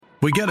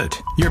We get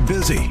it. You're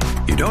busy.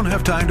 You don't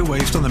have time to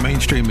waste on the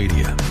mainstream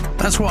media.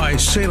 That's why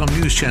Salem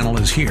News Channel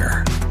is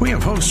here. We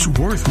have hosts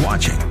worth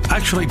watching,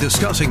 actually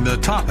discussing the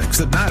topics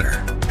that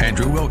matter.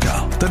 Andrew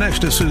Wilkow,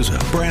 Dinesh D'Souza,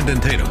 Brandon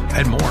Tatum,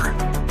 and more.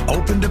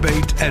 Open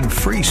debate and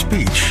free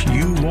speech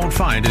you won't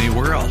find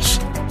anywhere else.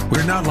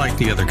 We're not like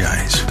the other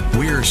guys.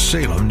 We're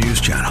Salem News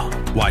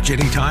Channel. Watch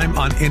anytime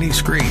on any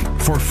screen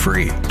for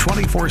free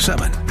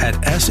 24/7 at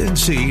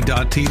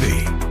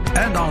snc.tv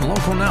and on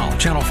Local Now,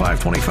 Channel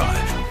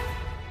 525.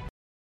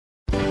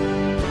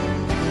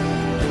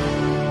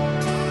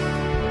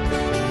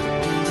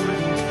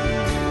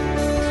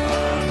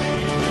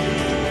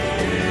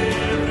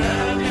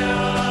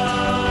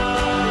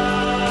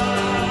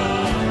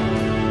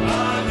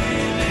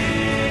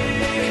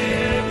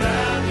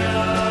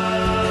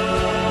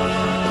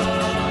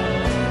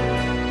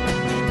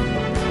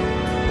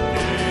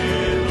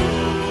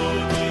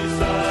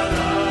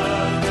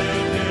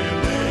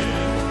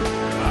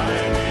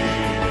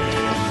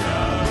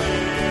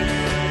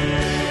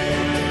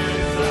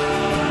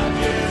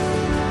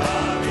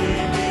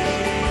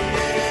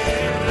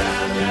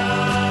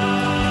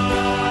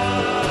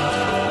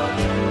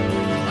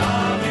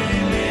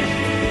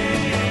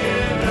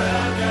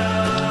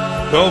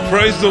 Well,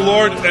 praise the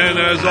Lord, and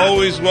as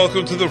always,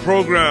 welcome to the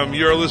program.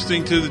 You're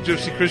listening to the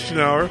Gypsy Christian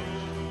Hour.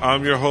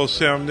 I'm your host,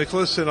 Sam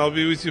Nicholas, and I'll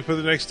be with you for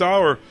the next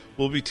hour.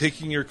 We'll be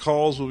taking your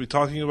calls, we'll be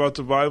talking about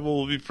the Bible,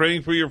 we'll be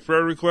praying for your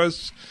prayer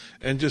requests,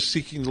 and just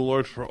seeking the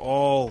Lord for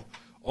all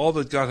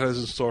that God has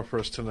in store for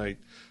us tonight.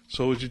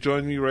 So would you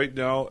join me right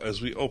now as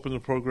we open the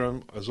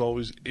program, as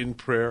always, in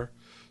prayer.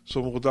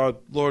 So,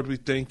 Lord, we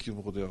thank you,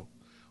 Model.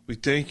 We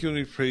thank you and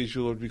we praise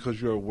you, Lord,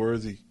 because you are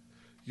worthy.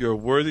 You are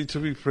worthy to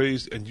be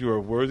praised, and you are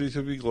worthy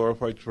to be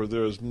glorified, for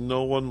there is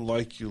no one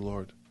like you,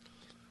 Lord.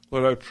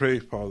 Lord, I pray,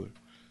 Father,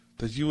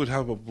 that you would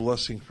have a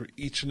blessing for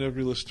each and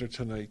every listener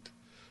tonight.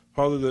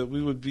 Father, that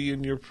we would be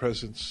in your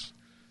presence,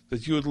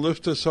 that you would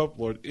lift us up,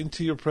 Lord,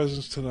 into your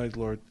presence tonight,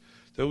 Lord,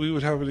 that we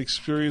would have an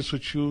experience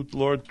with you,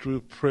 Lord,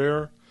 through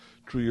prayer,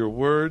 through your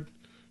word,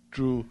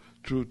 through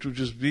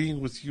just being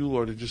with you,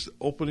 Lord, and just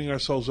opening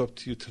ourselves up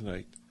to you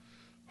tonight.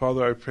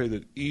 Father, I pray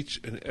that each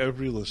and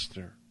every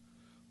listener,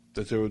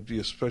 that there would be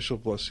a special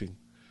blessing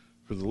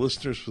for the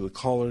listeners, for the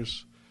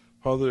callers.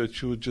 Father, that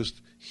you would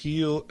just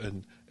heal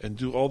and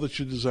do all that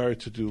you desire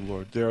to do,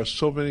 Lord. There are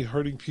so many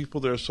hurting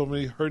people. There are so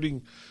many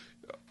hurting,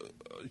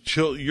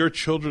 your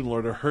children,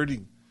 Lord, are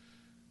hurting.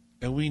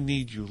 And we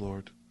need you,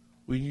 Lord.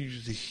 We need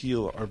you to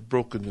heal our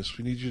brokenness.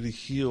 We need you to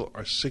heal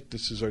our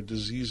sicknesses, our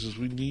diseases.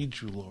 We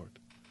need you, Lord.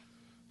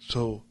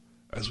 So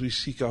as we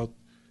seek you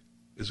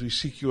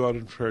out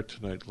in prayer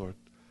tonight, Lord,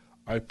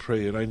 I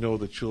pray and I know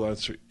that you'll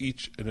answer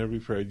each and every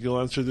prayer. You'll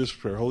answer this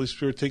prayer. Holy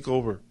Spirit, take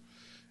over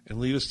and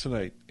lead us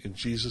tonight. In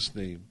Jesus'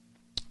 name,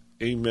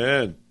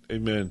 amen.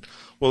 Amen.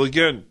 Well,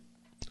 again,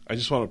 I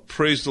just want to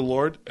praise the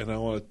Lord, and I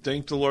want to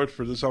thank the Lord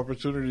for this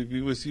opportunity to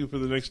be with you for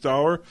the next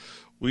hour.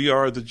 We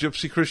are the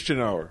Gypsy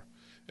Christian Hour,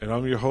 and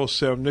I'm your host,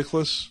 Sam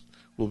Nicholas.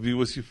 We'll be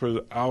with you for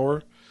the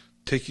hour,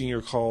 taking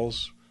your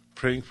calls,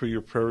 praying for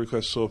your prayer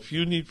requests. So if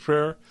you need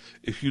prayer,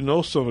 if you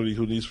know somebody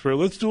who needs prayer,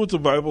 let's do what the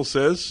Bible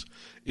says.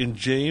 In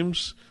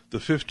James, the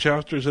 5th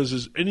chapter, it says,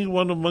 "Is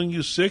anyone among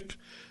you sick?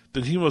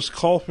 Then he must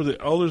call for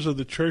the elders of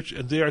the church,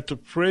 and they are to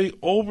pray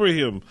over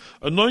him,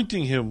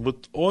 anointing him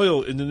with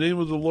oil in the name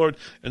of the Lord.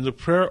 And the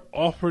prayer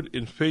offered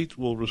in faith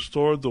will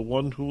restore the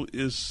one who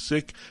is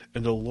sick,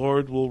 and the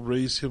Lord will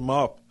raise him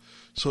up."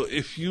 So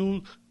if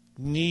you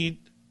need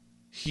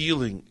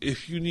healing,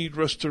 if you need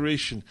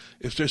restoration,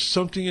 if there's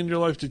something in your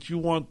life that you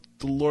want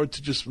the Lord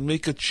to just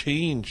make a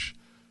change,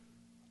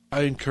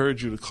 I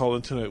encourage you to call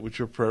in tonight with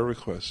your prayer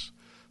requests.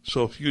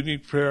 So if you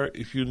need prayer,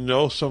 if you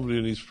know somebody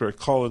who needs prayer,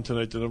 call in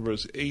tonight. The number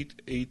is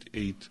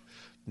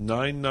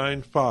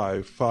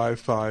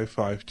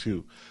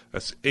 888-995-5552.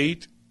 That's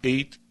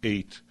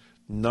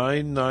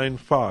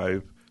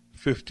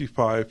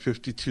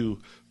 888-995-5552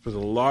 for the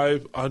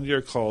live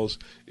on-air calls.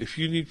 If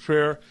you need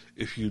prayer,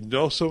 if you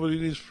know somebody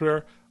who needs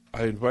prayer,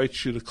 I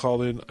invite you to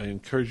call in. I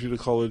encourage you to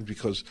call in,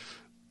 because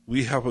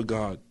we have a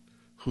God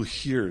who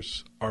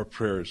hears our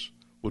prayers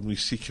when we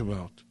seek him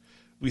out.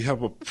 We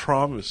have a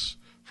promise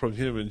from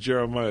him in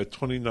Jeremiah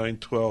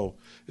 29:12.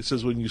 It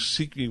says, "When you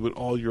seek me with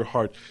all your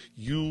heart,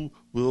 you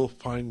will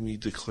find me,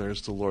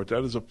 declares the Lord."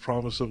 That is a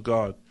promise of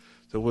God,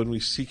 that when we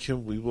seek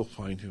him, we will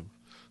find him.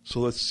 So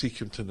let's seek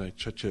him tonight,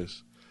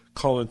 churches.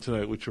 Call in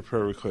tonight with your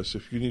prayer requests.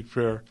 If you need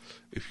prayer,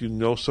 if you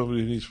know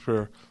somebody who needs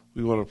prayer,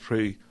 we want to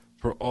pray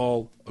for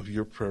all of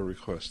your prayer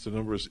requests. The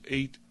number is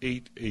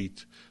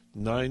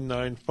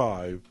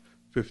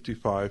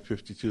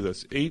 888-995-5552.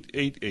 That's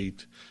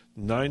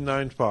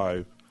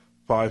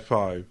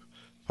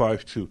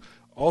 888-995-5552.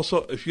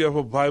 Also, if you have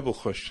a Bible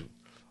question,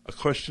 a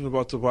question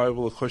about the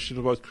Bible, a question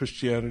about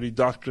Christianity,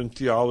 doctrine,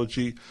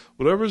 theology,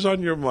 whatever's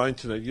on your mind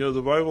tonight. You know,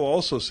 the Bible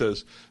also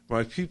says,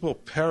 "My people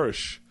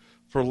perish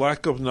for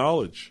lack of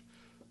knowledge."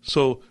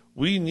 So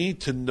we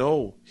need to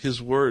know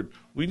his word.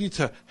 We need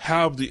to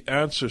have the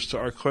answers to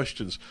our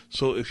questions.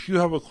 So if you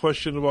have a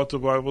question about the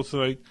Bible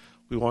tonight,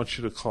 we want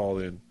you to call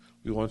in.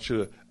 We want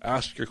you to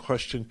ask your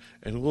question,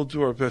 and we'll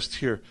do our best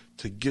here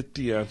to get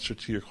the answer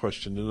to your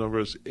question. The number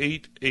is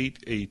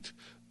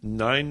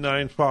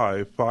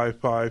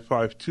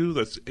 888-995-5552.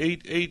 That's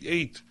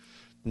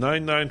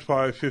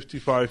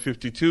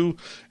 888-995-5552.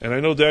 And I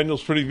know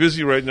Daniel's pretty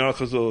busy right now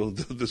because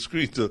the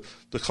screen,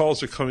 the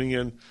calls are coming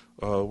in.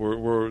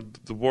 The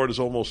board is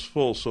almost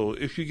full. So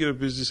if you get a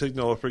busy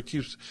signal, if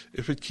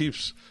it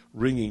keeps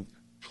ringing,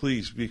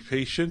 please be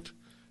patient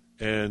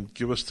and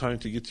give us time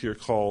to get to your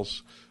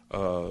calls,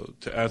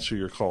 to answer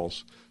your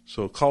calls.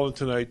 So call in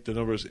tonight. The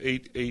number is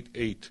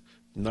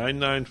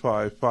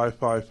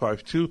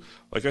 888-995-5552.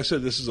 Like I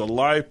said, this is a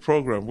live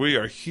program. We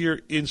are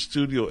here in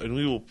studio, and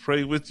we will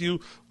pray with you.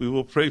 We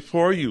will pray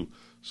for you.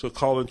 So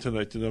call in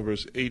tonight. The number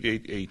is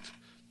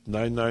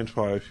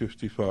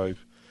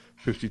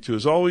 888-995-5552.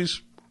 As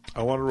always,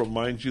 I want to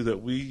remind you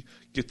that we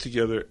get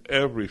together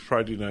every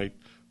Friday night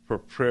for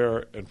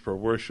prayer and for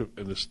worship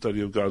and the study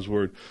of God's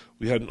Word.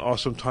 We had an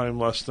awesome time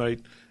last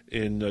night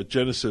in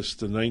Genesis,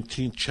 the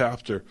 19th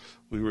chapter.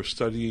 We were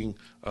studying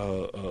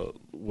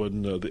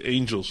when the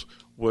angels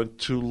went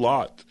to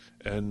Lot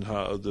and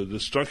the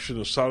destruction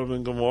of Sodom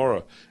and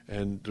Gomorrah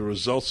and the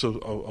results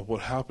of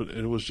what happened.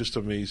 And it was just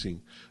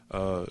amazing.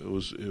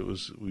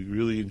 We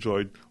really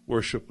enjoyed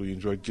worship. We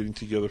enjoyed getting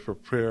together for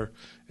prayer,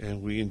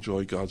 and we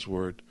enjoy God's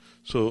Word.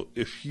 So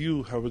if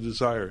you have a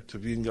desire to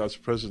be in God's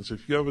presence,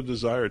 if you have a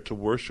desire to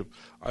worship,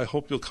 I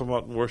hope you'll come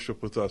out and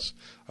worship with us.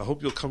 I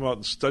hope you'll come out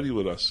and study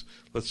with us.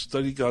 Let's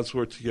study God's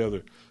Word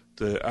together.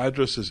 The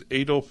address is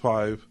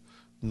 805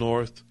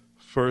 North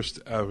 1st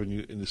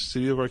Avenue in the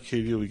city of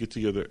Arcadia. We get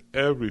together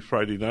every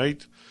Friday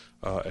night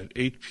at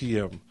 8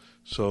 p.m.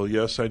 So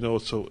yes, I know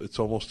it's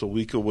almost a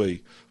week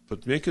away,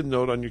 but make a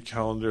note on your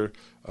calendar,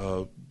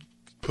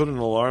 put an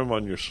alarm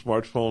on your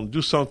smartphone,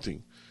 do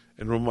something,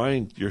 and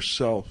remind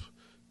yourself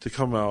to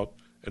come out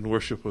and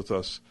worship with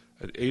us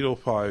at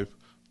 805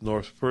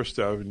 North 1st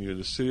Avenue in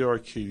the city of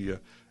Arcadia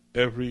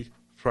every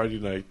Friday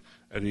night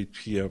at 8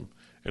 p.m.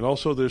 And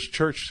also there's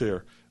church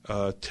there,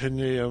 10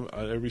 a.m.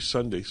 on every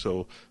Sunday.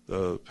 So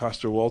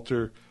Pastor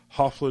Walter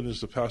Hofflin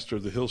is the pastor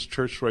of the Hills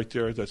Church right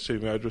there at that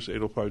same address,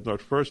 805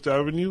 North 1st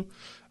Avenue.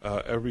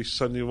 Every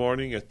Sunday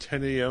morning at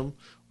 10 a.m.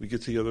 we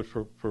get together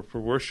for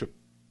worship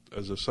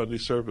as a Sunday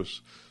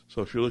service.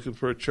 So if you're looking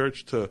for a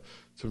church to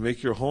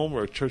make your home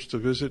or a church to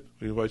visit,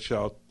 we invite you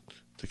out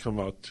to come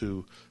out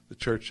to the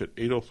church at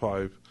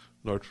 805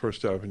 North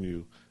 1st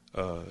Avenue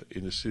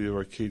in the city of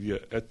Arcadia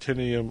at 10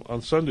 a.m.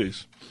 on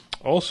Sundays.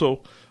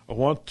 Also, I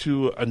want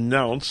to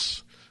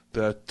announce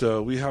that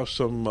we have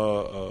some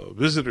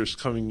visitors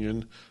coming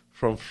in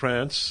from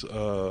France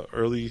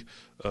early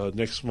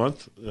next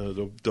month.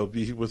 They'll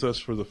be with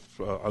us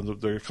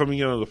they're coming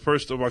in on the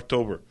 1st of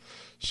October.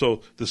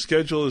 So the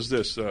schedule is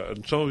this,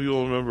 and some of you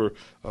will remember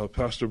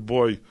Pastor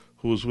Boy,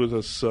 who was with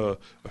us a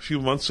few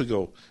months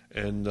ago,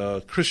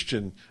 and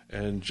Christian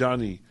and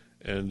Johnny,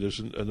 and there's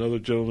another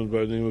gentleman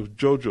by the name of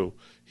Jojo.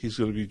 He's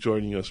going to be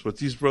joining us. But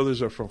these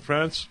brothers are from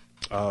France.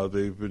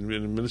 They've been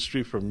in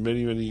ministry for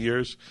many, many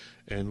years,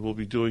 and we'll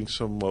be doing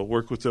some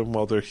work with them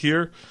while they're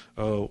here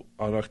on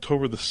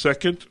October the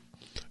 2nd,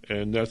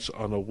 and that's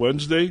on a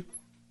Wednesday.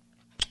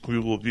 We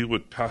will be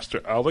with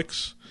Pastor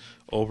Alex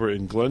over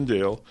in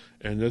Glendale,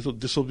 and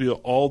this will be an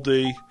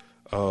all-day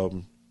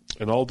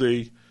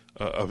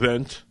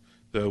event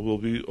that will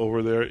be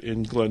over there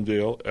in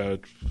Glendale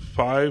at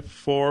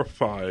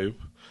 545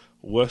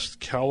 West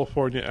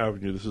California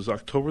Avenue. This is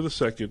October the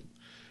 2nd,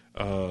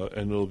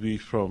 and it'll be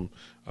from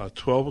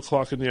 12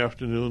 o'clock in the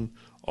afternoon.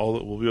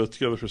 We'll be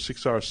together for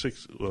 6 hours,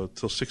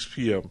 till 6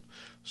 p.m.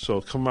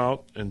 So come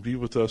out and be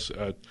with us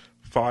at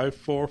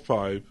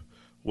 545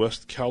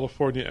 West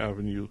California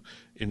Avenue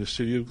in the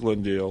city of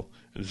Glendale.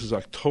 And this is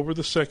October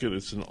the 2nd.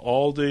 It's an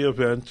all-day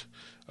event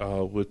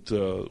with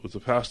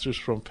the pastors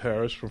from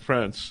Paris, from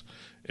France,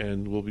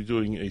 and we'll be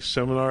doing a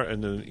seminar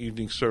and then an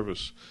evening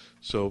service.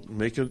 So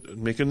make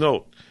a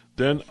note.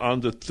 Then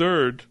on the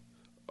 3rd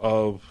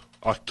of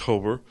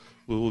October,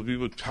 we will be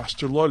with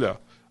Pastor Lola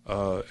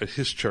at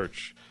his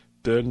church.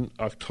 Then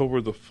October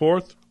the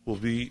 4th will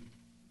be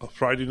a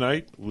Friday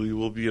night. We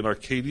will be in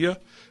Arcadia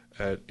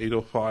at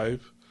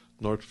 805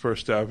 North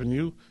 1st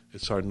Avenue.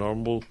 It's our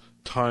normal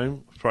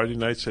time, Friday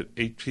nights at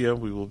 8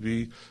 p.m. We'll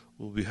be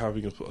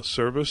having a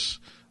service,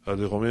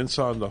 Le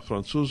Romensa and La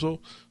Franzuso.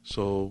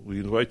 So we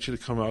invite you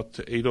to come out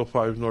to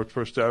 805 North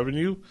 1st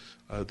Avenue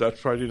that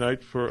Friday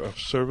night for a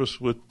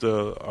service with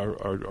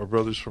our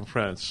brothers from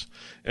France.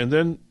 And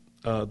then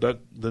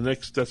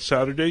that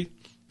Saturday,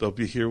 they'll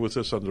be here with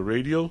us on the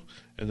radio,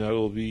 and that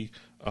will be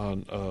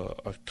on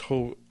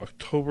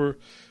October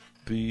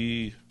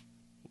the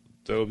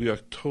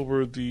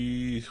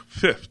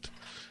 5th.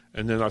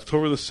 And then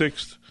October the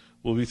 6th,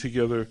 we'll be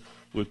together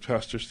with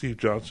Pastor Steve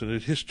Johnson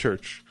at his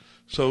church.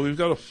 So we've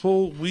got a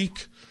full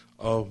week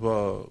of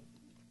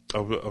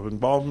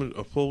involvement,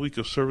 a full week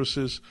of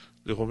services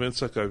Le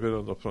Romensa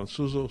Caivera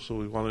Franzuzo. So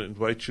we want to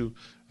invite you.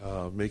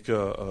 Make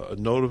a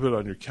note of it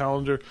on your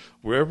calendar.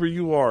 Wherever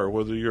you are,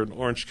 whether you're in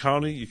Orange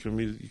County, you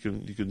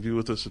can be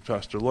with us at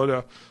Pastor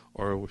Loda,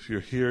 or if you're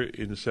here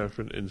in the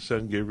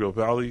San Gabriel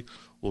Valley,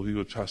 we'll be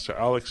with Pastor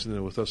Alex, and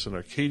then with us in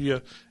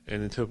Arcadia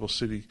and in Temple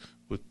City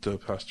with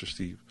Pastor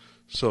Steve.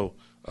 So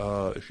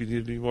if you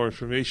need any more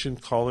information,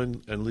 call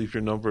in and leave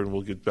your number, and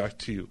we'll get back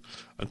to you.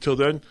 Until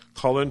then,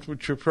 call in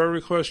with your prayer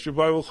requests, your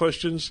Bible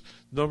questions.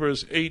 The number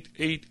is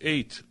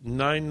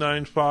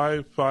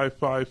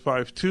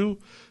 888-995-5552.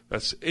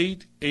 That's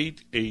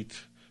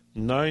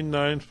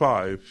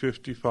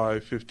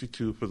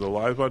 888-995-5552 for the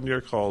live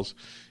on-air calls.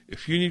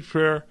 If you need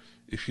prayer,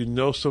 if you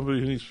know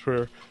somebody who needs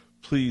prayer,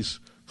 please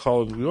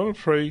call in. We want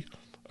to pray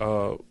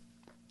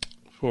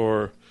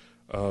for...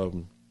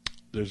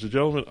 there's a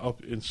gentleman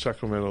up in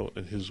Sacramento,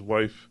 and his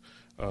wife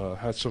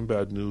had some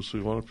bad news, so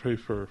we want to pray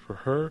for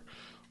her.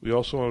 We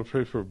also want to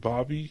pray for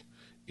Bobby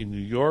in New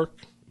York.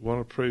 We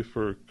want to pray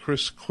for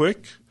Chris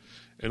Quick.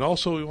 And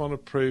also we want to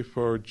pray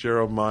for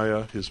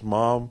Jeremiah, his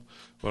mom.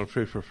 We want to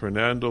pray for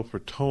Fernando, for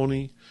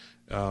Tony.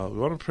 We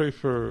want to pray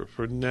for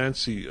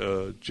Nancy,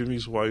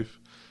 Jimmy's wife.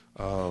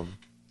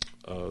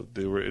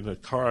 They were in a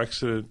car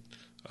accident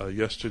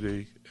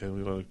yesterday, and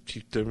we want to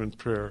keep them in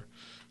prayer.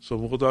 So,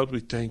 Lord, we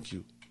thank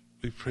you.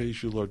 We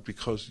praise you, Lord,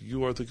 because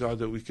you are the God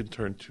that we can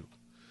turn to.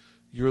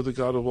 You are the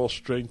God of all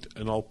strength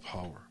and all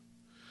power.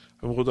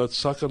 And Lord,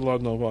 Sakala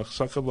Novak,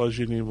 Sakala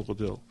Jini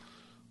Model,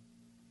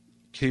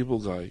 Cable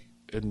Guy,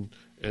 and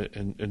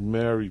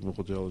Mary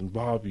Model, and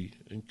Bobby,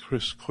 and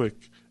Chris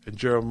Quick, and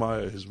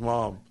Jeremiah, his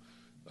mom,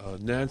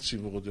 Nancy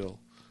Model,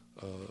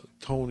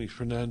 Tony,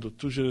 Fernando,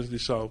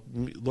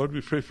 Lord, we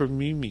pray for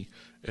Mimi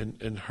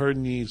and her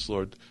needs,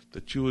 Lord,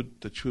 that you would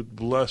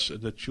bless,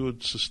 and that you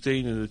would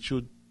sustain, and that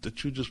you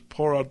just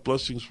pour out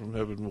blessings from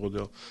heaven,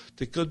 Model.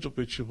 I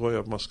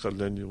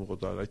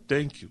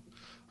thank you.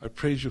 I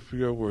praise you for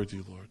your worthy,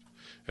 Lord.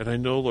 And I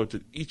know, Lord,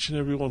 that each and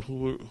every one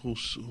who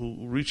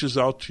reaches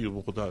out to you,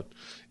 Lord,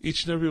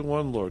 each and every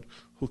one, Lord,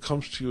 who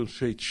comes to you in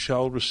faith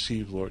shall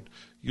receive, Lord.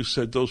 You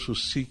said those who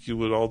seek you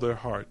with all their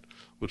heart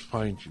would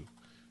find you.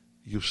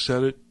 You've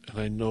said it, and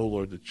I know,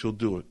 Lord, that you'll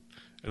do it.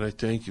 And I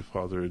thank you,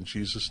 Father, in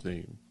Jesus'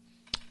 name.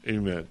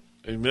 Amen.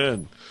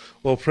 Amen.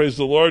 Well, praise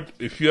the Lord.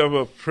 If you have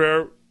a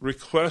prayer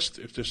request,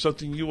 if there's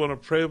something you want to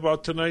pray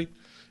about tonight,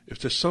 if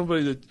there's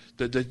somebody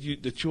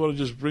that you want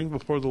to just bring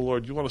before the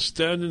Lord, you want to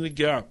stand in the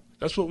gap.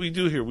 That's what we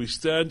do here. We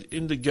stand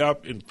in the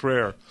gap in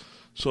prayer.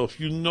 So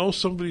if you know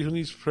somebody who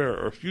needs prayer,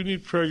 or if you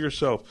need prayer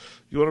yourself,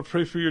 you want to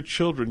pray for your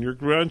children, your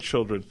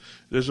grandchildren,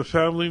 there's a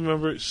family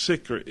member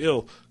sick or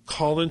ill,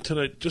 call in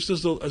tonight, just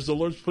as the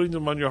Lord's putting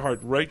them on your heart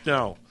right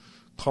now.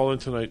 Call in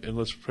tonight and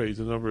let's pray.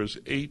 The number is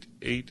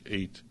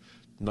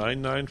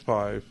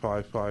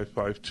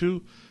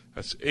 888-995-5552.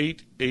 That's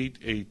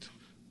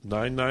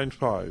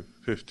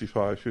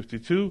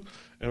 888-995-5552.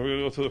 And we're going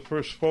to go to the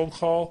first phone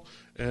call,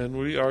 and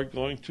we are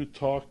going to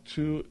talk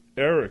to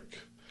Eric.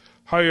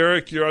 Hi,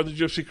 Eric. You're on the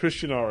Gypsy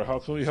Christian Hour. How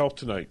can we help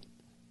tonight?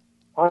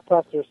 Hi,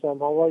 Pastor Sam.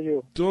 How are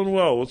you? Doing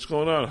well. What's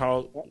going on?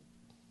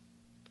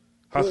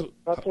 Pastor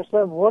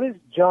Sam, what does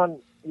John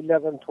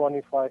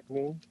 11:25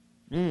 mean?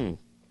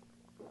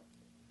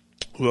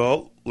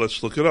 Well,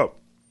 let's look it up.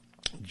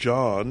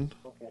 John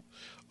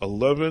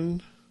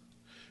 11,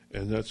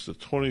 and that's the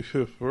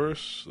 25th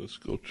verse. Let's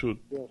go to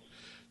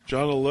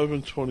John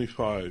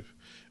 11:25.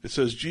 It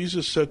says,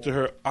 Jesus said to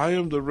her, I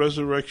am the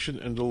resurrection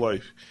and the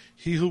life.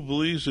 He who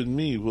believes in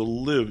me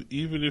will live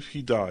even if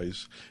he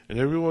dies, and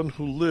everyone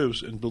who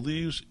lives and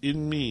believes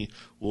in me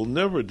will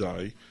never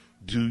die.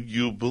 Do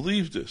you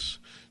believe this?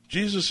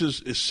 Jesus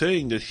is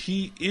saying that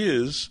he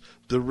is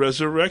the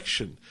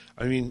resurrection.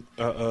 I mean,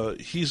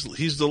 he's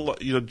the,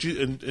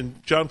 in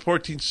John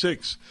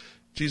 14:6,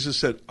 Jesus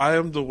said, I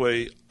am the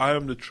way, I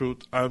am the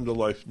truth, I am the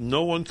life.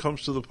 No one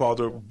comes to the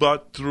Father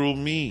but through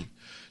me.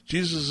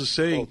 Jesus is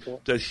saying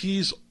that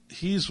he's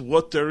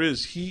what there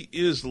is. He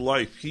is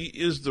life. He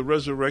is the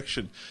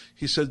resurrection.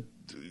 He said,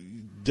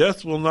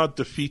 death will not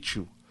defeat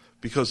you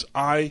because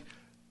I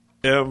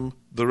am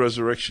the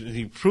resurrection. And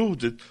he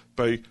proved it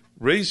by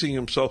raising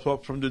himself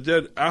up from the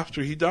dead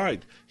after he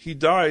died. He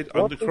died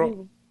on the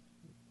cross.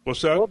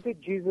 What's that? What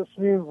did Jesus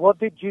mean? What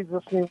did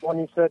Jesus mean when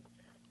he said,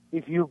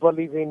 if you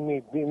believe in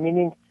me?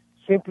 Meaning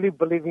simply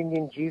believing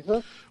in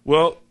Jesus?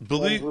 Well,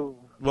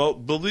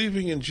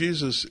 believing in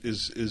Jesus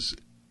is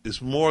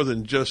more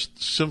than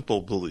just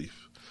simple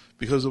belief,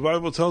 because the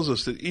Bible tells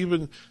us that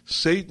even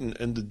Satan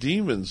and the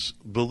demons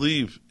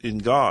believe in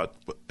God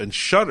and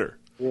shudder,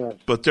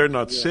 but they're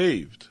not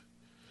saved.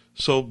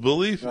 So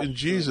belief in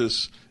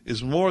Jesus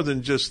is more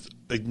than just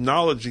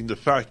acknowledging the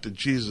fact that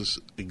Jesus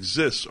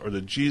exists or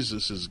that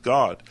Jesus is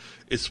God.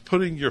 It's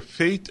putting your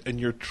faith and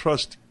your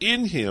trust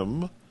in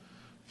him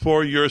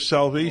for your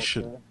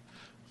salvation,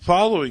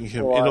 following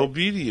him in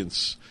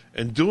obedience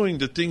and doing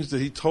the things that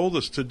he told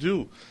us to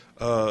do.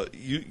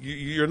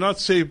 You're not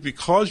saved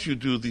because you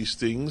do these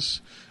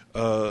things.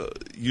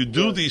 You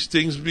do these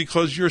things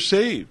because you're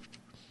saved.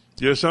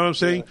 You understand what I'm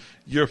saying?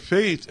 Your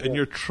faith and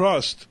your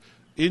trust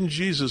in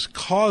Jesus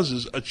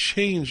causes a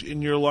change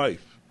in your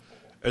life.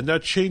 And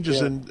that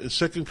changes in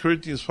 2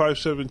 Corinthians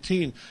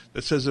 5:17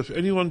 that says, if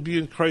anyone be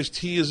in Christ,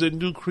 he is a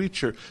new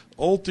creature.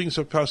 Old things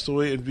have passed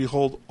away, and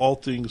behold, all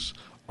things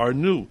are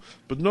new.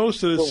 But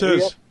notice that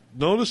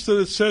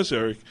it says,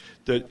 Eric,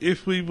 that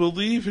if we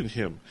believe in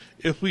him,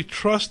 if we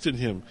trust in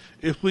him,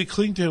 if we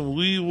cling to him,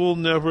 we will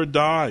never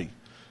die.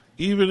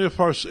 Even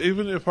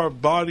if our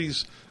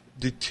bodies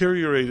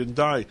deteriorate and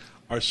die,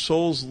 our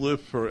souls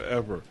live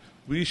forever.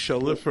 We shall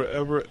live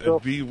forever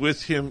and be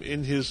with him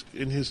in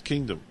his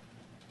kingdom.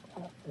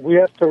 We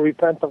have to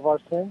repent of our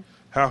sins?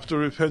 Have to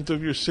repent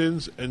of your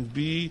sins and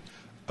be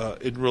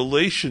in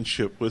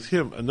relationship with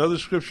him. Another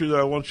scripture that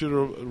I want you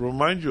to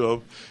remind you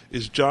of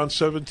is John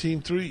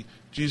 17:3.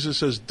 Jesus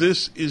says,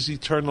 this is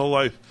eternal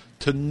life,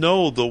 to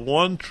know the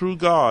one true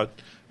God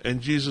and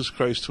Jesus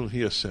Christ whom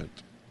he has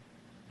sent.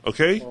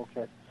 Okay?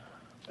 Okay.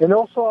 And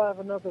also I have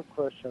another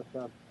question,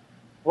 Sam.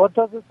 What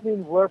does it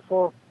mean,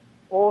 wherefore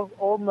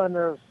all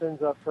manner of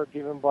sins are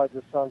forgiven by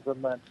the sons of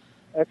men,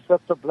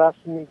 except the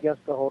blasphemy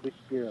against the Holy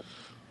Spirit?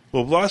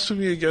 Well,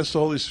 blasphemy against the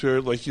Holy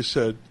Spirit, like you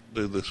said,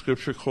 the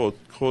scripture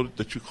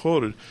that you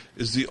quoted,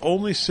 is the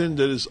only sin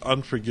that is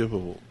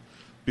unforgivable.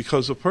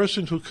 Because a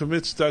person who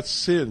commits that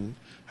sin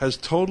has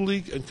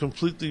totally and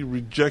completely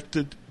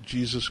rejected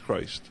Jesus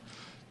Christ.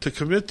 To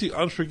commit the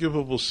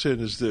unforgivable sin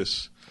is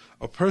this.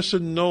 A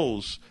person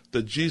knows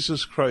that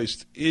Jesus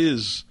Christ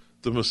is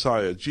the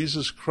Messiah.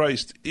 Jesus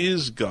Christ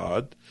is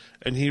God,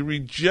 and he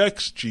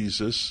rejects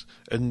Jesus,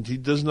 and he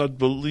does not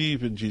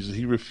believe in Jesus.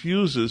 He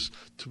refuses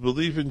to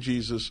believe in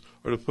Jesus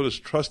or to put his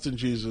trust in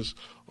Jesus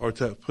or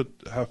to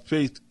have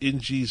faith in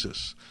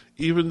Jesus,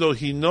 even though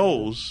he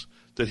knows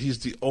that he's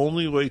the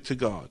only way to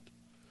God.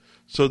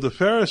 So the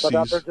Pharisees...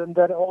 But other than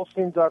that, all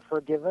sins are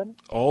forgiven?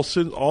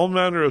 All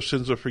manner of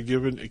sins are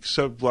forgiven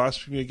except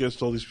blasphemy against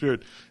the Holy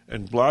Spirit.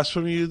 And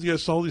blasphemy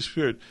against the Holy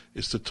Spirit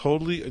is to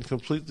totally and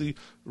completely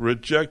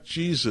reject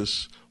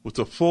Jesus with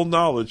the full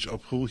knowledge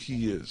of who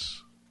he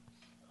is.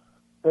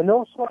 And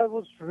also I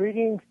was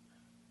reading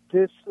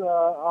this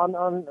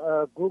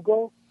on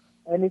Google,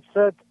 and it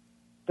said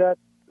that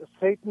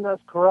Satan has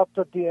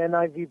corrupted the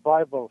NIV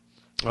Bible.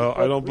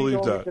 I don't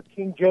believe that. The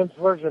King James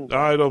Version.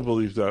 I don't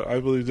believe that. I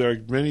believe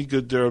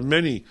there are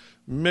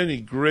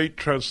many great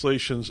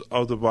translations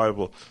of the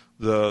Bible.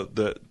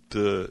 The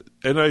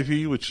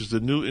NIV, which is the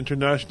New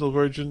International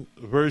Version,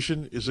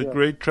 is a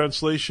great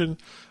translation.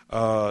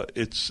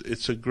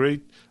 It's a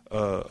great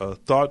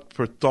thought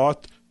for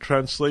thought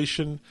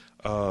translation.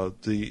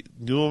 The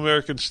New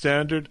American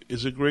Standard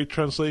is a great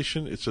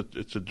translation. It's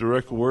a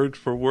direct word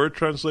for word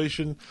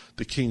translation.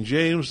 The King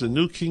James, the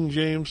New King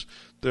James.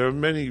 There are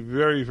many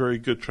very, very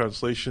good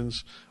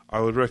translations. I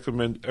would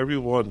recommend every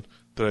one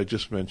that I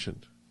just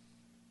mentioned.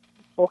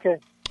 Okay.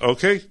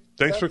 Okay.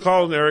 Thanks for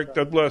calling, Eric.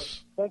 God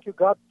bless. Thank you.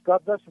 God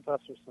bless you,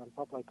 Pastor Sam.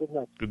 Bye-bye. Good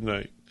night. Good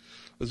night.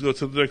 Let's go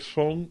to the next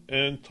phone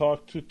and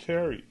talk to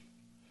Terry.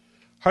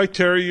 Hi,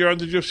 Terry. You're on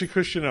the Gypsy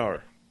Christian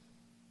Hour.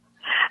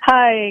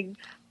 Hi,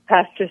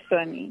 Pastor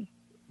Sonny.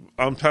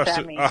 I'm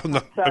Pastor.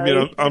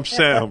 Sammy. I'm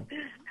Sam.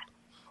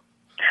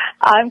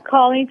 I'm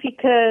calling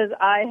because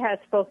I had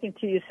spoken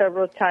to you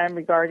several times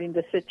regarding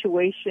the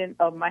situation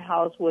of my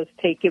house was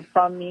taken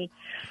from me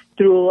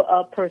through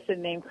a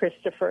person named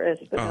Christopher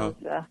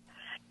Espinosa.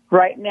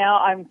 Right now,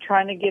 I'm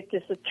trying to get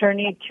this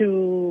attorney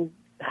to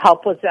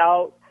help us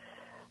out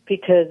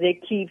because they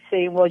keep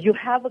saying, well, you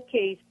have a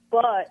case,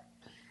 but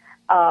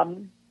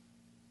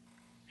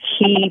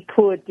he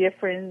put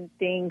different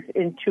things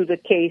into the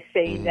case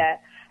saying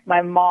that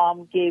my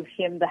mom gave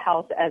him the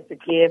house as a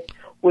gift,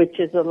 which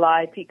is a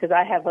lie because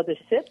I have other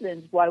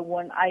siblings. Why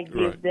wouldn't I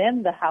give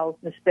them the house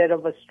instead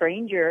of a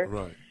stranger?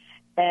 Right.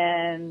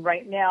 And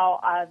right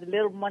now, the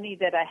little money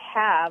that I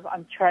have,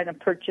 I'm trying to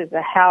purchase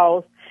a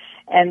house.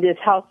 And this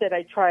house that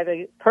I try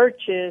to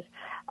purchase,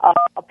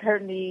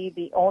 apparently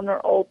the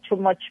owner owed too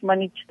much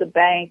money to the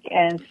bank.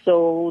 And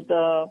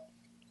so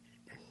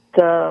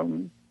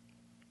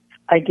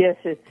I guess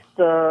it's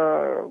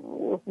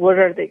what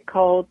are they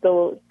called?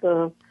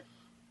 The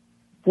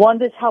one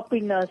that's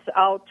helping us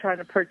out trying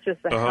to purchase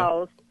a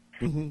house.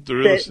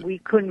 That we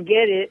couldn't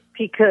get it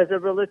because the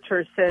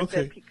realtor says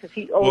that because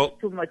he owes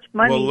too much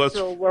money,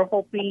 so we're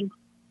hoping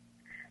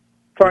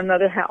for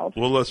another house.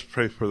 Well, let's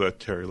pray for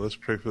that, Terry. Let's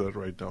pray for that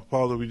right now.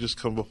 Father, we just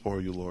come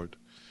before you, Lord,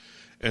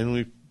 and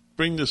we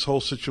bring this whole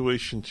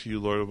situation to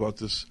you, Lord,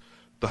 about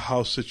the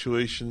house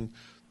situation,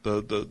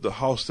 the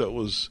house that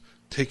was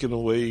taken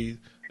away,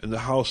 and the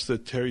house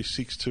that Terry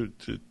seeks to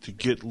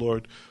get,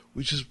 Lord.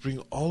 We just bring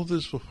all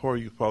this before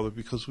you, Father,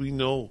 because we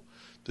know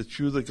that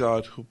you're the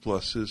God who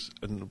blesses,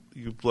 and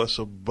you bless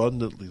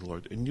abundantly,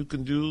 Lord. And you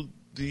can do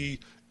the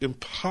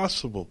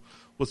impossible.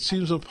 What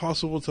seems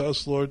impossible to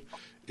us, Lord,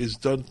 is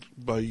done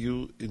by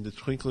you in the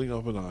twinkling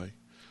of an eye.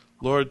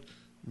 Lord,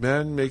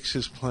 man makes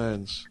his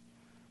plans,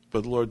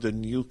 but Lord,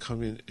 then you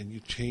come in and you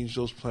change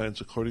those plans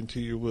according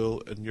to your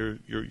will and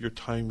your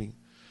timing.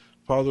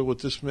 Father, what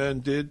this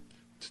man did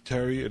to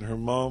Terry and her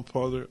mom,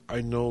 Father,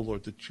 I know,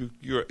 Lord, that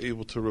you're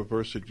able to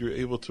reverse it. You're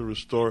able to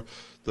restore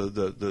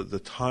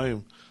the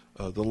time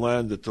the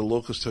land that the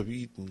locusts have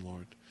eaten,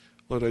 Lord.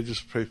 Lord, I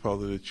just pray,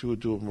 Father, that you would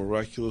do a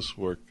miraculous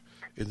work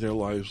in their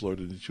lives, Lord,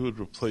 and that you would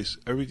replace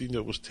everything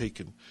that was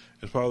taken.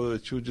 And, Father,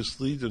 that you would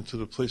just lead them to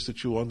the place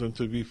that you want them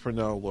to be for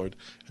now, Lord,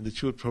 and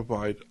that you would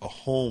provide a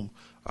home,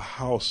 a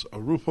house, a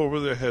roof over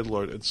their head,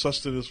 Lord, and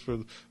sustenance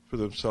for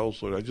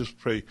themselves, Lord. I just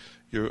pray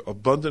your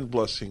abundant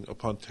blessing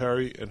upon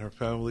Terry and her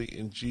family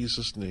in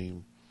Jesus'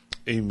 name.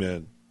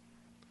 Amen.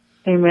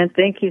 Amen.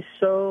 Thank you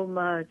so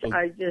much.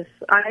 I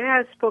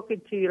have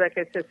spoken to you, like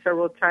I said,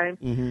 several times.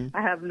 Mm-hmm.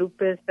 I have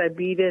lupus,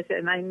 diabetes,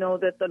 and I know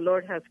that the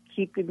Lord has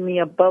keeping me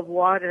above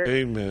water.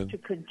 Amen. To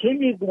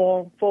continue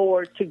going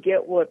forward to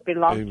get what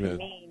belongs to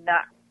me,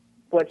 not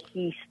what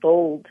He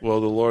stole.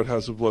 Well, the Lord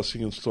has a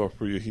blessing in store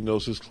for you. He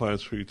knows His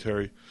plans for you,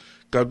 Terry.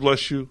 God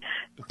bless you.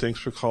 Thanks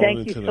for calling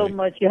in tonight. Thank you so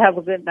much. You have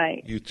a good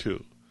night. You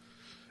too.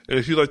 And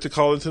if you'd like to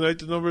call in tonight,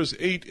 the number is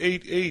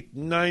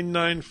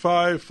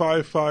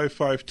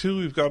 888-995-5552.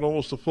 We've got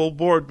almost a full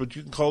board, but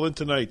you can call in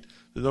tonight.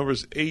 The number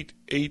is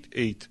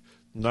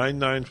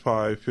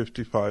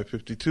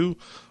 888-995-5552.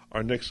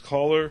 Our next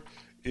caller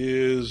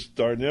is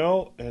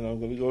Darnell, and I'm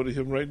going to go to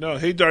him right now.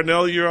 Hey,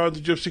 Darnell, you're on the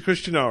Gypsy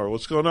Christian Hour.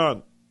 What's going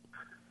on?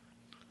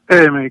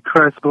 Hey, may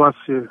Christ bless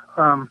you.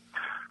 I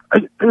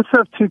just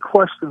have two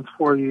questions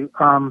for you.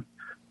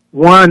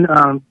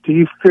 One, do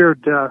you fear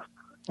death?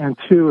 And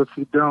two, if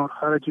you don't,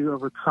 how did you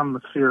overcome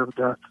the fear of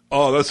death?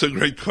 Oh, that's a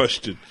great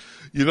question.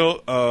 You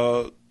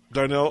know,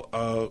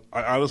 Darnell,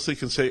 I honestly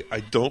can say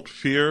I don't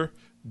fear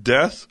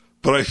death,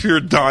 but I fear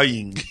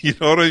dying. You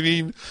know what I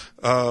mean?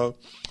 The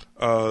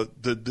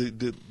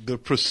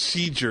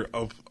procedure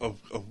of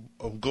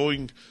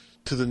going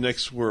to the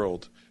next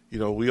world. You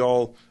know, we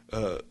all,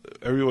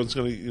 everyone's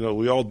going to, you know,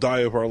 we all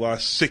die of our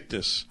last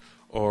sickness,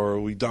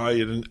 or we die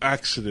in an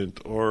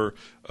accident, or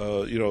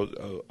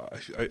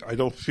I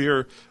don't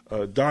fear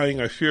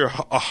dying. I fear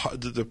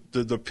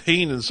the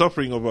pain and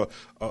suffering of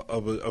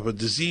a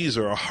disease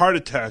or a heart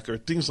attack or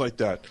things like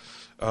that.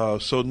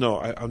 So no,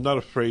 I'm not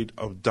afraid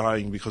of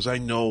dying, because I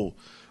know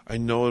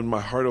in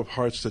my heart of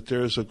hearts that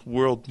there is a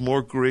world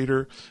more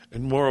greater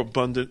and more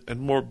abundant and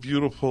more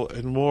beautiful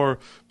and more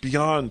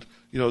beyond.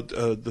 You know,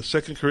 the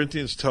 2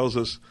 Corinthians tells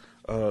us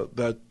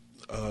that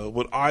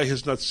what eye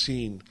has not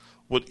seen,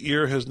 what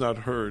ear has not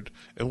heard,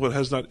 and what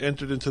has not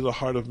entered into the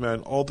heart of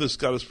man, all this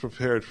God has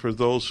prepared for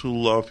those who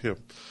love Him.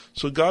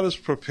 So God is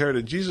prepared,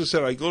 and Jesus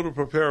said, I go to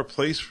prepare a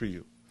place for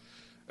you.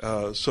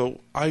 So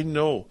I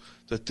know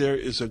that there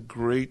is a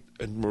great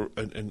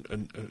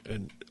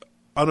and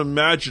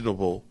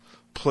unimaginable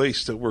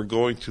place that we're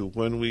going to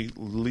when we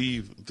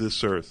leave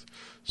this earth.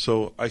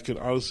 So I can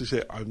honestly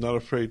say I'm not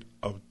afraid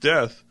of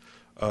death,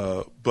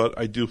 but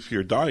I do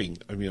fear dying.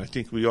 I mean, I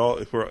think we all,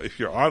 if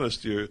you're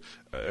honest,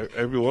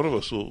 every one of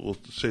us will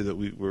say that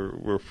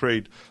we're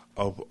afraid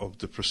of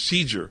the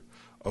procedure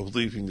of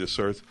leaving this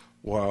earth.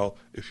 While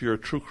if you're a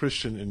true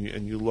Christian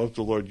and you love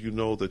the Lord, you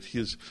know that He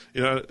is.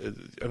 You know,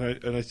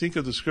 and I think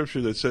of the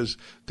scripture that says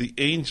the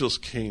angels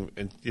came,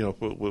 and you know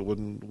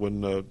when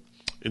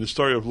in the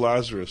story of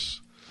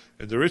Lazarus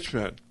and the rich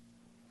man,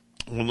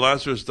 when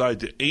Lazarus died,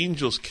 the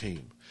angels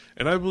came.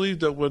 And I believe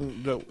that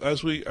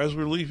as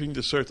we're leaving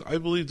this earth, I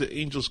believe the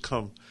angels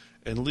come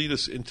and lead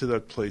us into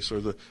that place,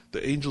 or the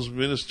angels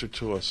minister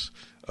to us.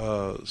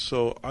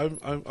 So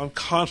I'm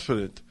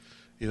confident,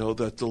 you know,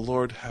 that the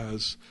Lord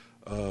has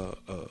a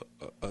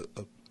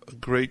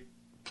great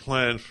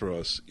plan for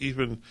us,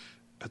 even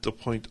at the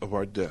point of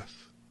our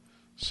death.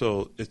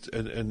 So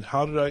and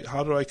how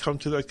do I come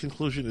to that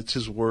conclusion? It's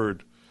His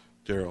Word,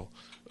 Daryl.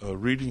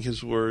 Reading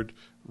His Word,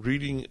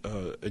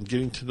 and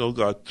getting to know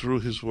God through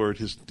His Word,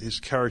 His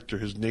character,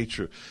 His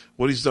nature.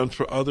 What He's done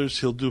for others,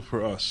 He'll do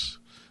for us.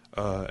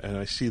 And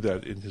I see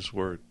that in His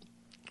Word.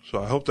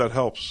 So I hope that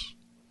helps.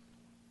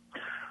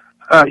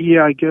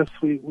 Yeah, I guess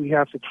we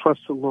have to trust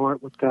the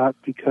Lord with that,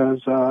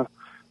 because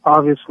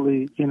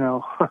obviously, you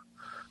know,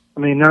 I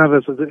mean, none of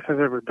us have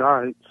ever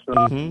died.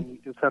 So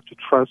we just have to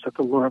trust that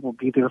the Lord will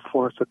be there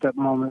for us at that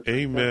moment.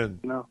 Amen.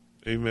 You know?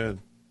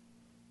 Amen.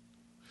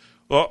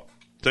 Well,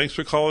 thanks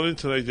for calling in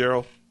tonight,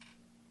 Daryl.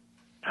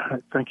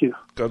 Thank you.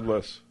 God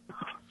bless.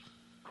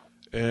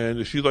 And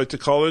if you'd like to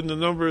call in, the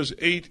number is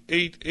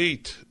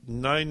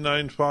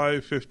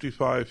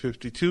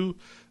 888-995-5552.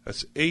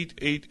 That's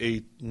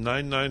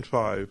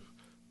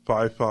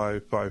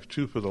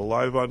 888-995-5552 for the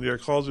live on-the-air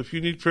calls. If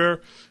you need prayer,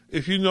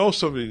 if you know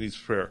somebody needs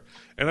prayer.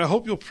 And I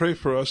hope you'll pray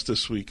for us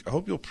this week. I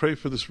hope you'll pray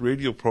for this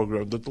radio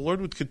program, that the Lord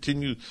would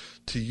continue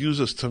to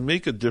use us to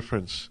make a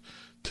difference,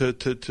 to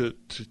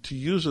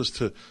use us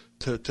to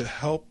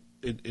help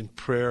in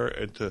prayer,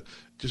 and to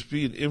just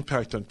be an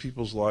impact on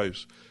people's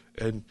lives.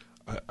 And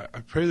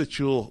I pray that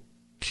you'll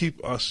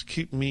keep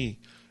me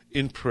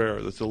in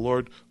prayer, that the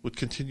Lord would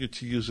continue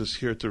to use us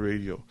here at the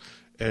radio.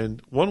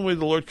 And one way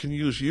the Lord can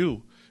use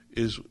you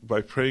is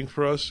by praying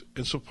for us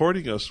and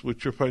supporting us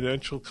with your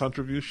financial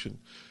contribution.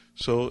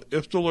 So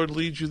if the Lord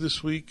leads you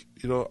this week,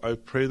 you know, I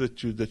pray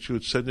that you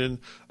would send in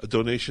a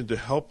donation to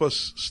help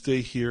us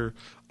stay here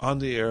on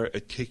the air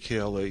at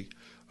KKLA.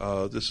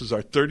 This is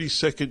our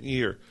 32nd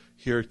year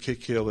here at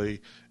KKLA,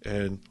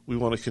 and we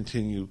want to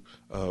continue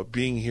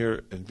being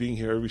here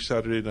every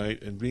Saturday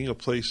night and being a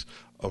place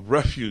of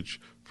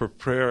refuge for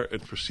prayer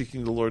and for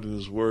seeking the Lord in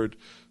His Word.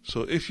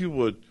 So if you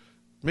would,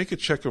 make a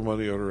check or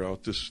money order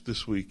out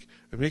this week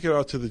and make it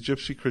out to the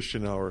Gypsy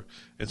Christian Hour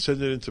and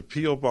send it into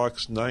P.O.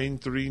 Box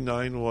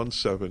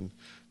 93917.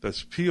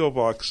 That's P.O.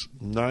 Box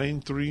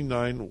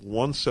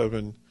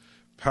 93917,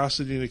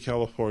 Pasadena,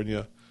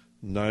 California,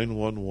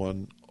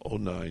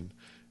 91109.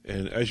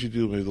 And as you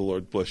do, may the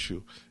Lord bless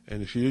you.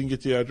 And if you didn't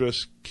get the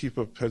address, keep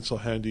a pencil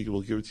handy.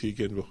 We'll give it to you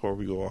again before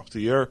we go off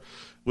the air.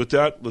 With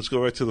that, let's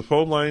go back to the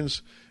phone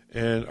lines.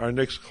 And our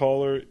next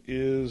caller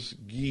is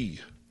Guy.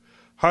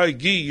 Hi,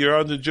 Guy. You're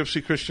on the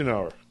Gypsy Christian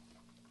Hour.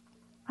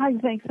 Hi,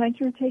 thanks. Thank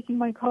you for taking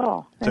my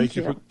call. Thank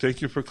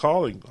you for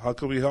calling. How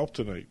can we help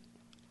tonight?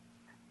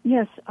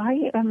 Yes,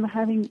 I am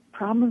having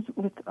problems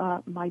with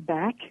my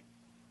back,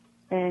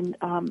 and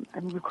I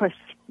request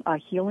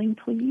healing,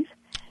 please.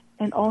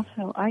 And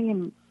also, I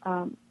am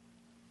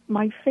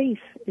my face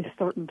is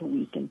starting to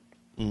weaken,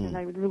 and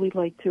I would really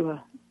like to.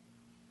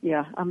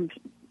 I'm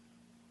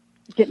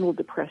getting a little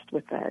depressed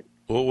with that.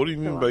 Well, what do you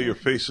mean by your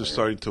face is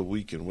starting to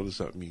weaken? What does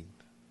that mean?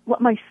 Well,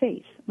 my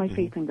faith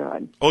in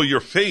God. Oh,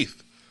 your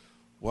faith.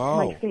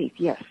 Wow. My faith,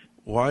 yes.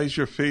 Why is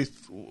your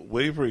faith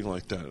wavering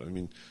like that? I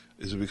mean,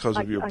 is it because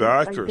of your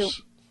back or?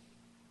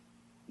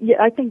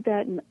 Yeah, I think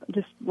that and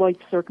just life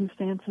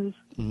circumstances,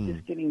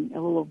 just getting a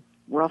little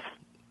rough,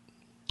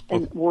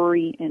 and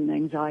worry and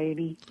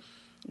anxiety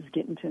is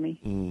getting to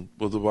me.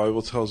 Well, the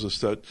Bible tells us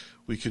that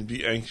we can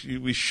be anxious.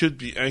 We should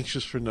be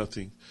anxious for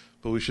nothing,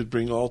 but we should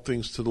bring all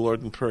things to the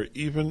Lord in prayer,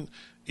 even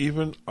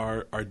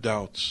our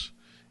doubts,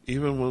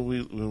 even when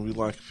we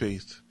lack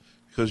faith.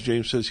 Because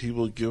James says He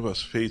will give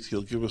us faith,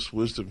 He'll give us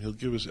wisdom, He'll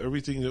give us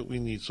everything that we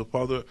need. So,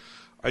 Father,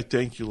 I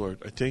thank you, Lord.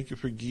 I thank you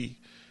for Guy,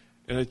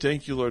 and I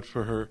thank you, Lord,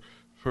 for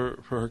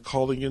her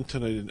calling in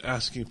tonight and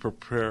asking for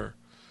prayer,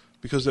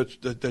 because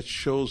that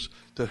shows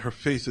that her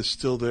faith is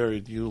still there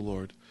in you,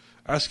 Lord.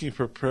 Asking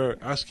for prayer,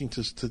 asking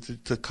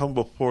to come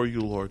before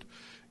you, Lord,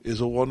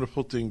 is a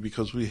wonderful thing,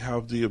 because we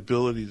have the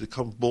ability to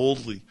come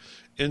boldly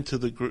into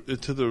the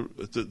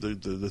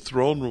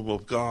throne room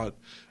of God,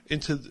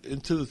 into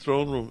the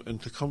throne room,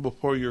 and to come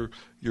before your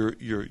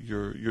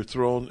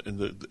throne,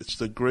 and it's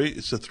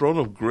the throne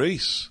of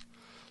grace.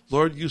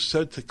 Lord, you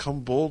said to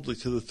come boldly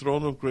to the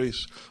throne of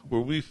grace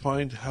where we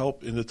find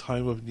help in the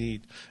time of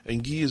need.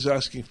 And Guy is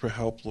asking for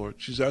help, Lord.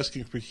 She's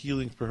asking for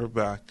healing for her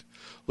back.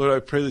 Lord, I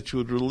pray that you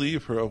would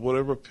relieve her of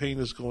whatever pain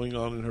is going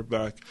on in her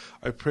back.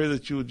 I pray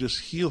that you would just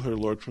heal her,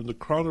 Lord, from the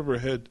crown of her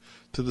head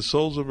to the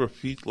soles of her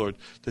feet, Lord,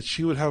 that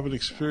she would have an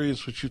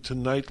experience with you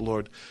tonight,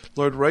 Lord.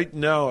 Lord, right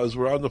now as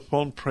we're on the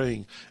phone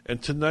praying,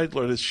 and tonight,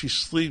 Lord, as she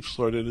sleeps,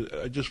 Lord, and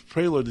I just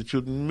pray, Lord, that you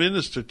would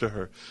minister to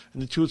her,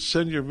 and that you would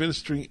send your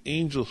ministering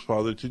angels,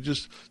 Father, to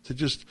just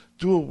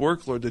do a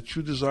work, Lord, that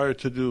you desire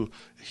to do,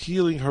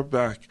 healing her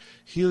back,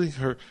 healing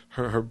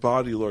her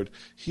body, Lord,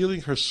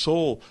 healing her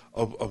soul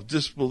of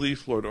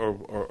disbelief, Lord,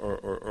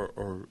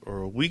 or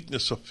a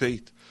weakness of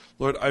faith.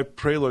 Lord, I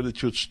pray, Lord,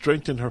 that you would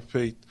strengthen her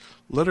faith.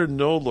 Let her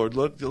know, Lord,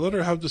 let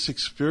her have this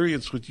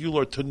experience with you,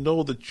 Lord, to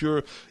know that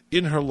you're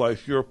in her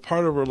life, you're a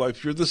part of her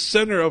life, you're the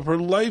center of her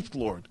life,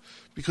 Lord,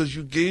 because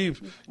you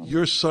gave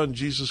your Son,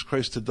 Jesus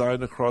Christ, to die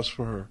on the cross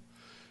for her.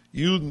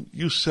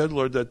 You said,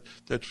 Lord, that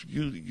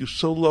you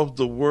so loved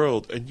the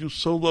world, and you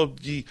so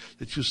loved ye,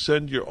 that you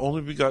send your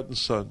only begotten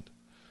Son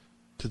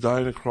to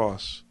die on a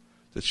cross,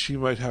 that she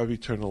might have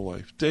eternal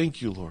life.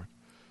 Thank you, Lord,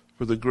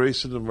 for the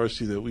grace and the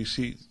mercy that we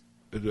see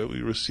and that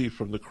we receive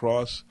from the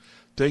cross.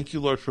 Thank you,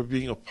 Lord, for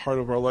being a part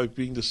of our life,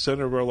 being the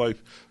center of our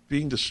life,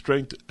 being the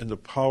strength and the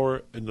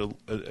power and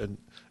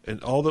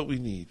all that we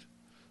need.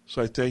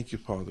 So I thank you,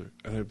 Father,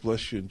 and I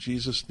bless you in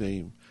Jesus'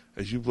 name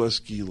as you bless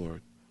Guy,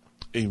 Lord.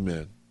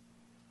 Amen.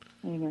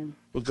 Amen.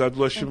 Well, God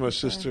bless you, my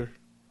sister.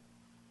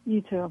 You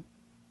too.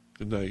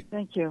 Good night.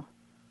 Thank you.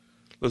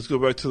 Let's go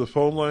back to the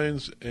phone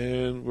lines,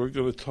 and we're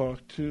going to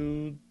talk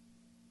to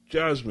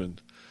Jasmine.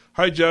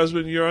 Hi,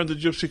 Jasmine. You're on the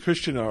Gypsy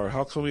Christian Hour.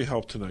 How can we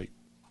help tonight?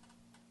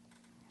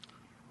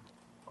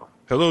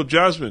 Hello,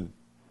 Jasmine.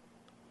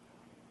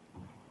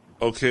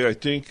 Okay, I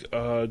think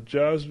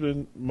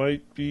Jasmine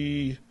might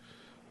be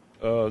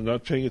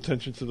not paying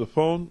attention to the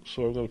phone,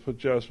 so I'm going to put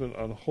Jasmine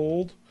on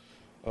hold.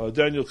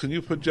 Daniel, can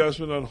you put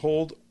Jasmine on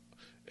hold?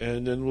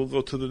 And then we'll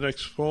go to the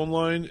next phone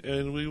line,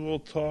 and we will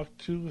talk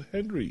to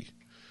Henry.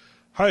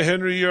 Hi,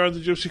 Henry. You're on the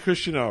Gypsy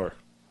Christian Hour.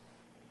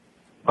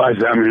 Hi,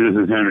 Sam. This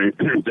is Henry.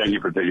 Thank you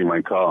for taking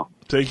my call.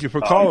 Thank you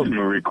for calling.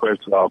 A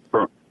request for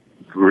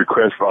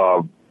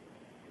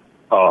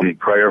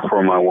prayer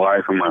for my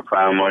wife and my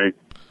family.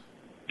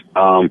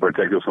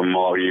 Protect us from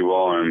all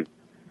evil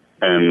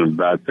and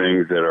bad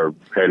things that are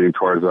heading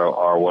towards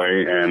our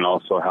way, and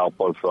also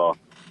help us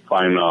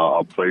find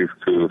a place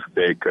to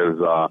stay, because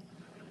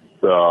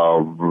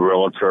the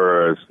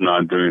realtor is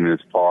not doing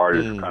his part.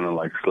 It's kind of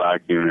like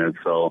slacking it.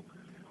 So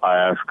I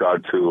ask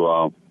God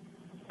to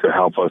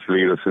help us,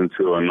 lead us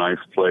into a nice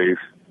place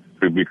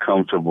to be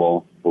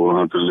comfortable, We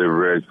want to live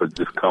rich, but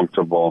just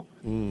comfortable,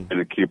 and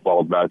to keep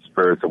all bad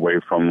spirits away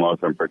from us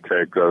and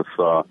protect us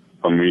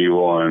from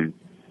evil and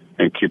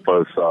keep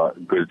us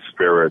good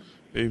spirits.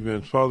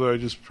 Amen. Father, I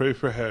just pray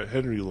for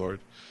Henry, Lord.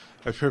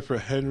 I pray for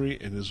Henry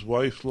and his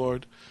wife,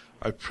 Lord.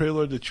 I pray,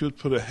 Lord, that you would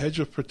put a hedge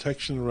of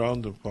protection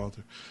around them,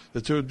 Father.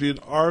 That there would be an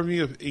army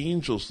of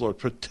angels, Lord,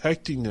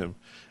 protecting them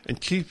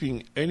and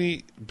keeping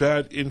any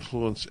bad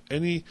influence,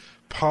 any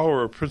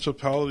power or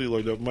principality,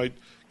 Lord, that might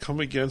come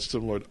against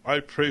them, Lord. I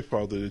pray,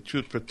 Father, that you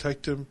would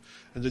protect them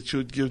and that you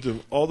would give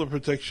them all the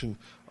protection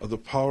of the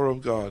power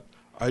of God.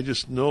 I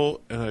just know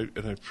and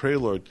I pray,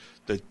 Lord,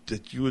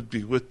 that you would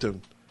be with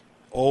them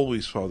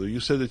always, Father. You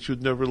said that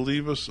you'd never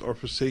leave us or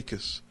forsake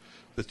us,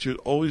 that you'd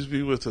always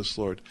be with us,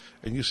 Lord.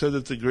 And you said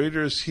that the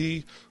greater is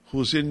he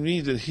who is in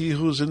me than he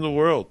who is in the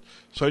world.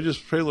 So I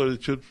just pray, Lord,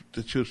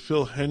 that you'd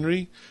fill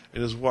Henry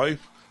and his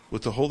wife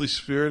with the Holy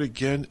Spirit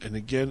again and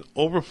again,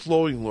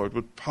 overflowing, Lord,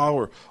 with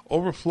power,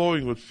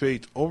 overflowing with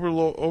faith,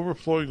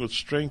 overflowing with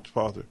strength,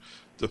 Father,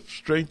 the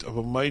strength of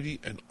a mighty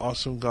and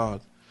awesome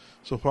God.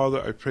 So,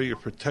 Father, I pray your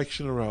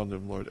protection around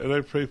them, Lord. And I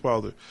pray,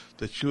 Father,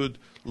 that you would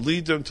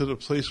lead them to the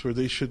place where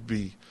they should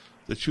be,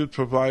 that you would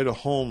provide a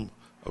home,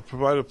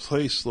 provide a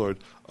place, Lord,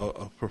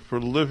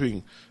 for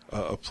living,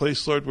 a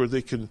place, Lord, where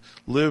they can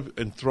live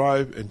and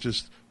thrive and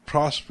just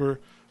prosper,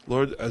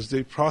 Lord, as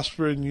they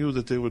prosper in you,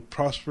 that they would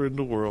prosper in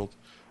the world.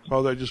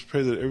 Father, I just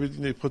pray that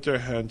everything they put their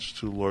hands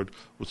to, Lord,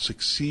 would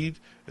succeed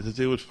and that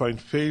they would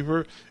find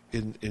favor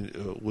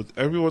with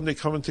everyone they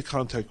come into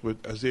contact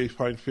with. As they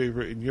find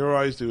favor in your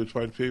eyes, they would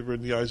find favor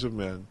in the eyes of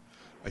men.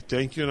 I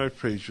thank you and I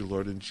praise you,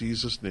 Lord, in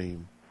Jesus'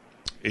 name.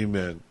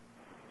 Amen.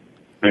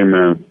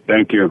 Amen.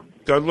 Thank you.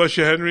 God bless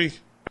you, Henry.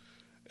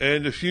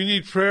 And if you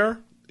need prayer,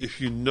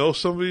 if you know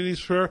somebody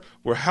needs prayer,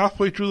 we're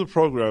halfway through the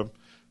program,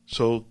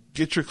 so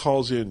get your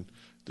calls in.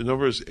 The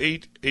number is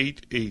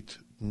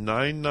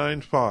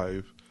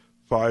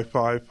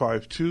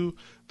 888-995-5552.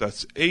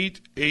 That's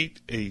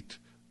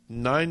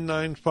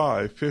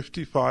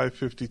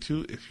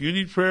 888-995-5552. If you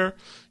need prayer,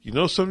 you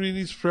know somebody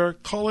needs prayer,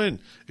 call in.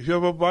 If you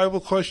have a Bible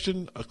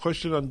question, a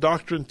question on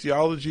doctrine,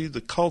 theology, the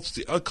cults,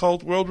 the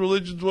occult, world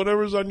religions,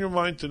 whatever's on your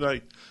mind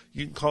tonight,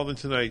 you can call in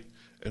tonight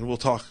and we'll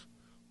talk.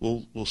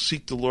 We'll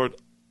seek the Lord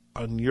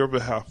on your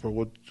behalf for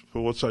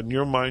what's on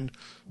your mind,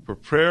 for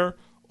prayer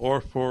or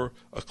for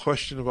a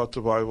question about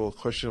the Bible, a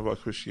question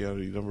about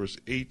Christianity. Number is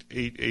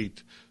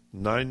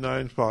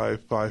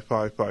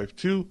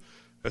 888-995-5552.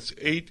 That's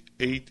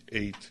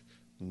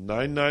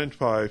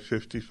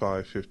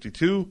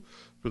 888-995-5552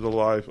 for the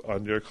live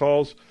on your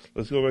calls.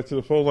 Let's go back to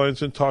the phone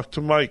lines and talk to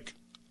Mike.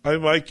 Hi,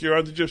 Mike. You're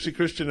on the Gypsy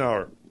Christian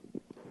Hour.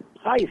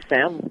 Hi,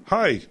 Sam.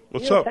 Hi.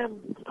 What's up? Sam,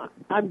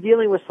 I'm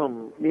dealing with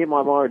me and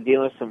my mom are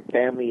dealing with some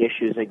family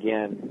issues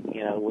again,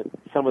 with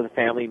some of the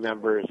family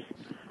members.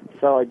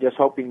 So I'm just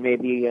hoping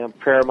maybe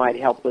prayer might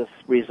help us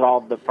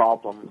resolve the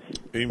problems.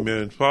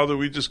 Amen. Father,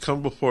 we just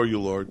come before you,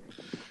 Lord.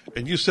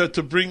 And you said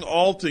to bring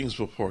all things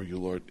before you,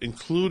 Lord,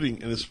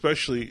 including and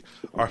especially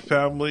our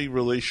family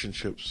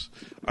relationships.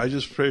 I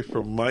just pray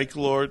for Mike,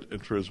 Lord,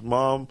 and for his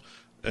mom,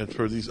 and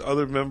for these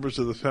other members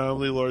of the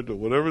family, Lord, that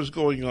whatever's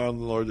going on,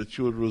 Lord, that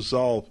you would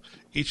resolve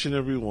each and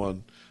every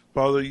one.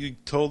 Father, you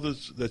told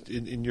us that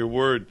in your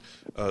word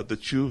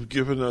that you've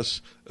given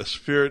us a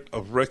spirit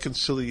of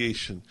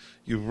reconciliation.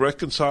 You've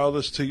reconciled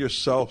us to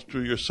yourself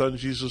through your Son,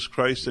 Jesus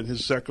Christ, and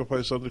his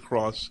sacrifice on the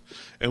cross.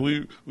 And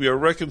we are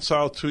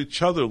reconciled to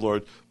each other,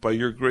 Lord, by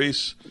your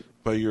grace,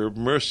 by your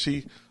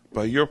mercy,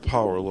 by your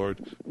power,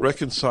 Lord.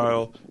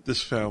 Reconcile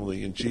this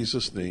family in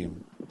Jesus'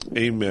 name.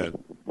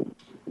 Amen.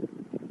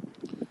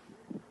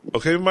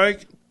 Okay,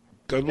 Mike?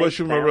 God bless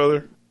you, my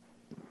brother.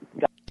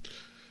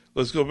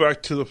 Let's go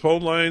back to the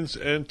phone lines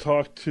and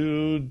talk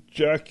to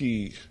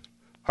Jackie.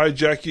 Hi,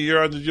 Jackie.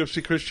 You're on the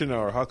Gypsy Christian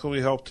Hour. How can we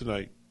help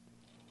tonight?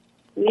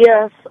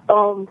 Yes.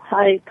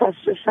 Hi,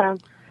 Pastor Sam.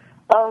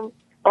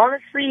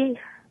 Honestly,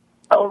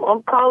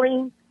 I'm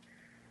calling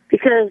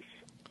because,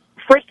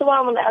 first of all,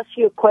 I'm going to ask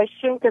you a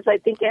question because I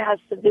think it has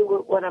to do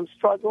with what I'm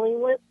struggling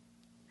with.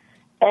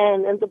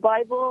 And in the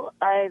Bible,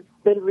 I've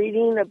been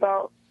reading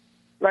about,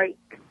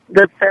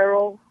 the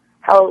Pharaoh,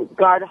 how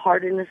God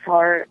hardened his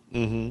heart,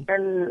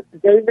 and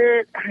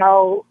David,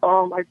 how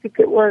I think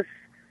it was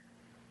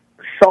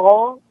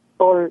Saul,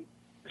 I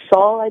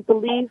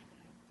believe,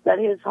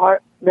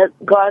 that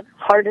God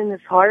hardened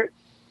his heart.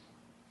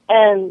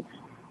 And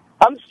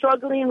I'm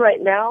struggling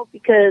right now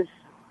because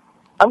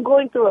I'm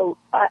going through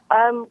I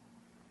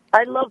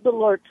love the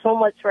Lord so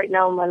much right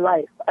now in my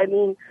life. I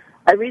mean,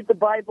 I read the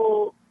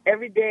Bible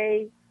every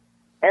day,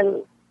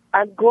 and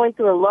I'm going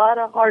through a lot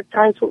of hard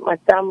times with my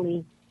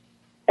family.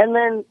 And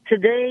then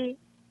today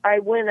I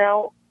went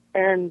out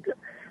and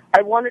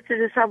I wanted to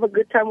just have a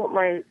good time with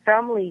my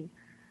family,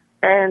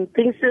 and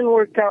things didn't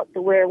work out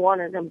the way I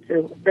wanted them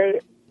to. They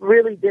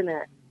really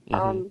didn't.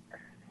 And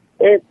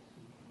I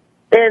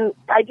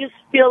just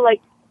feel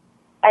like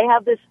I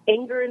have this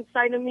anger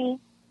inside of me,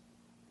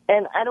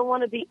 and I don't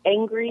want to be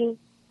angry,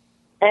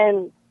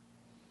 and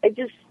I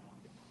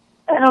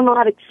don't know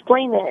how to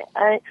explain it.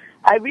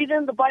 I read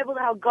in the Bible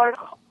how God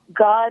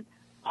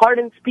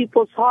hardens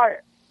people's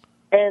heart.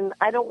 And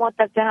I don't want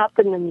that to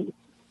happen to me.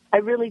 I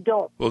really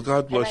don't. Well,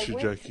 God bless you,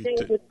 Jackie.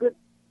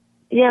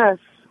 Yes.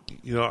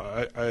 You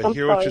know, I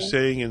hear what you're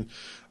saying, and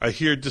I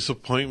hear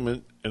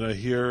disappointment, and I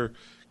hear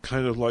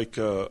kind of like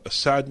a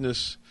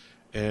sadness,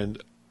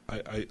 and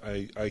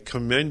I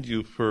commend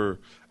you for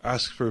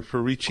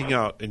reaching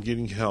out and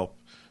getting help,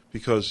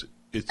 because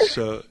it's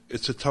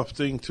a tough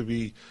thing to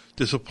be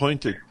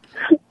disappointed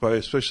by,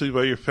 especially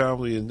by your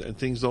family, and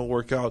things don't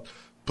work out,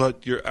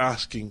 but you're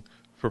asking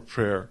for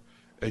prayer,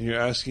 and you're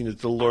asking that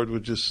the Lord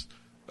would just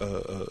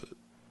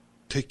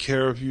take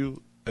care of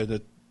you, and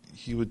that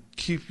He would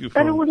keep you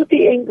from... I don't want to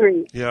be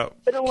angry. Yeah,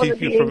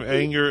 keep you from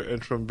anger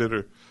and from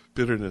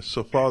bitterness.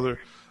 So, Father,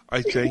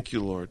 I thank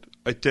you, Lord.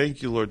 I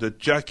thank you, Lord, that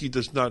Jackie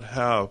does not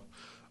have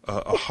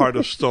a heart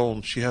of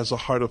stone. She has a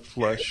heart of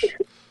flesh,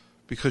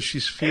 because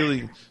she's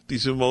feeling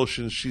these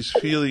emotions. She's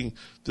feeling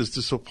this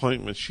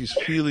disappointment. She's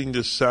feeling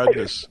this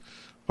sadness.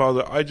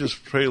 Father, I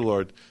just pray,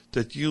 Lord,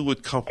 that you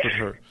would comfort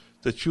her,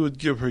 that you would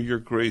give her your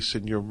grace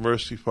and your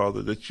mercy,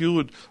 Father, that you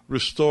would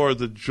restore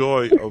the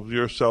joy of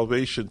your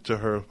salvation to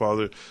her,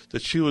 Father,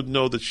 that she would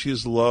know that she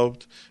is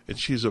loved and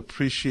she's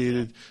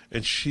appreciated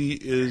and she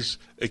is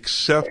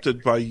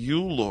accepted by you,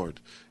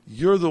 Lord.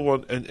 You're the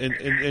one,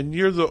 and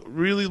you're the,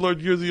 really, Lord,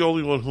 you're the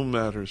only one who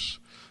matters,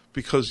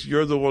 because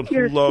you're the one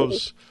who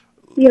loves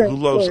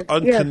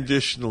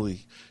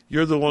unconditionally.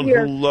 You're the one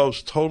who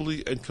loves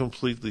totally and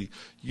completely.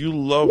 You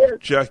love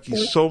Jackie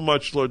so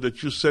much, Lord,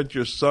 that you sent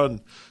your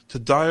son to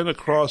die on a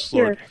cross,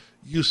 Lord.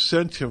 You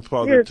sent him,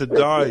 Father, to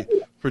die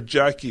for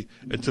Jackie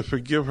and to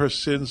forgive her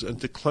sins and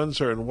to cleanse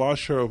her and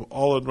wash her of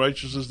all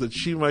unrighteousness, that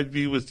she might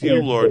be with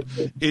you, Lord,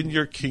 in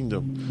your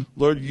kingdom.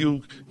 Lord,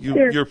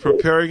 you're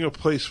preparing a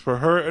place for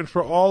her and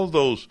for all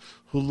those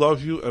who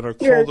love you and are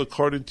called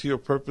according to your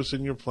purpose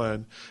and your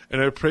plan. And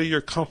I pray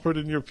your comfort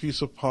and your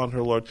peace upon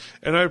her, Lord.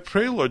 And I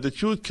pray, Lord,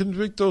 that you would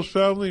convict those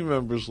family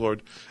members,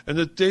 Lord, and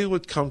that they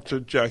would come to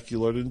Jackie,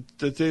 Lord, and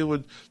that they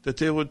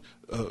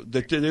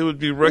would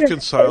be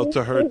reconciled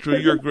to her through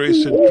your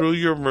grace and through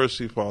your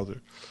mercy,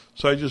 Father.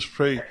 So I just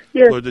pray,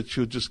 Lord, that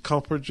you would just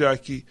comfort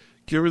Jackie,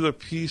 give her the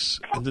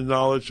peace and the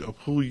knowledge of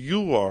who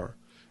you are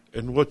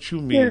and what you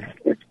mean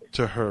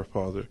to her,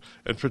 Father,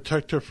 and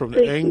protect her from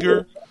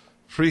anger.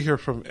 Free her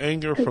from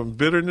anger, from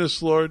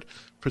bitterness, Lord.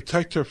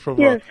 Protect her from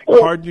a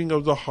hardening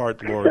of the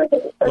heart, Lord.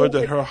 Lord,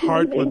 that her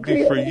heart would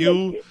be for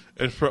you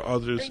and for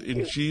others.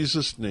 In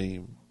Jesus'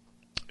 name,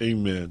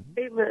 amen.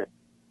 Amen.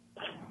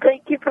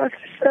 Thank you, Pastor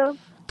Sam.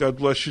 God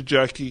bless you,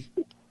 Jackie.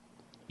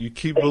 You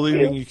keep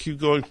believing, you keep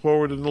going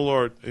forward in the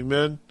Lord.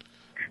 Amen.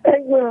 I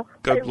will.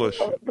 God bless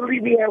you.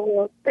 Believe me, I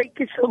will. Thank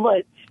you so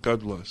much.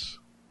 God bless.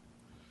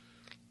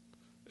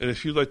 And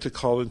if you'd like to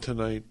call in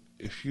tonight,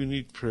 if you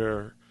need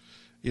prayer,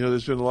 you know,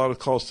 there's been a lot of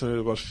calls tonight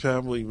about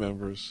family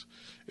members.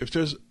 If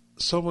there's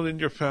someone in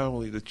your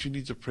family that you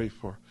need to pray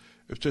for,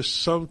 if there's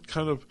some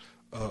kind of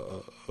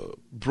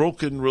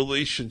broken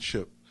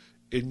relationship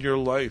in your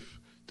life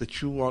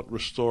that you want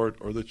restored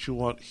or that you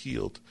want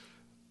healed,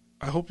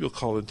 I hope you'll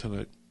call in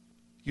tonight.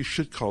 You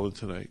should call in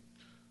tonight.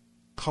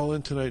 Call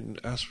in tonight and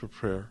ask for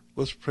prayer.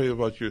 Let's pray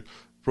about your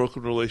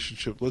broken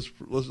relationship. Let's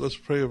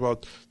pray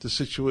about the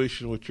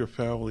situation with your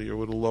family or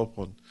with a loved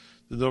one.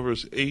 The number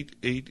is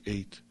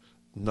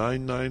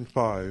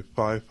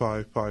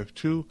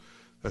 888-995-5552.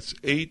 That's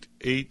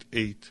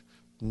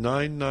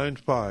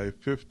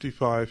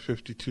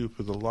 888-995-5552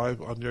 for the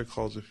live on-air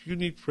calls. If you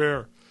need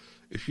prayer,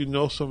 if you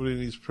know somebody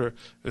needs prayer,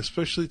 and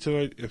especially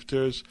tonight, if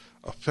there's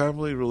a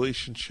family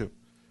relationship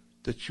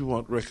that you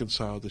want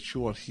reconciled, that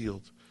you want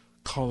healed,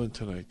 call in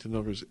tonight. The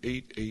number is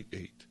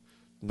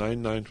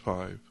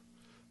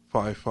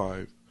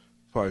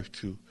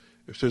 888-995-5552.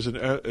 If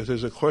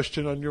there's a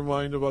question on your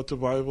mind about the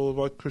Bible,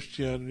 about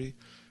Christianity,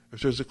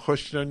 if there's a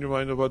question on your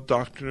mind about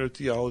doctrine or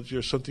theology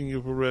or something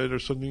you've read or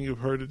something you've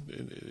heard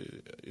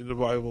in the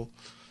Bible,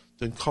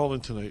 then call in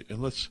tonight and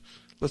let's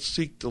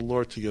seek the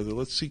Lord together.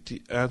 Let's seek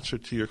the answer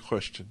to your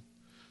question.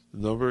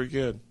 The number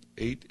again,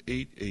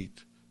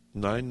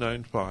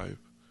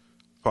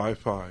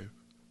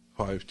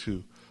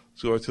 888-995-5552.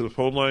 Let's go back to the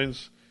phone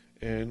lines,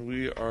 and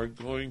we are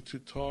going to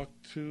talk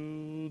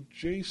to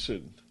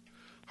Jason.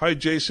 Hi,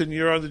 Jason.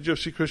 You're on the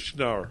Gypsy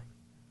Christian Hour.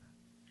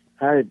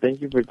 Hi,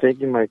 thank you for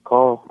taking my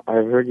call.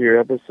 I've heard your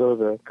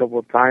episode a couple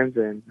of times,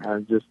 and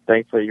I'm just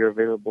thankful you're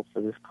available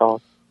for this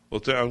call.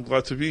 Well, I'm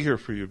glad to be here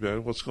for you,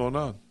 man. What's going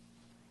on?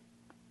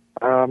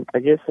 I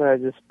guess I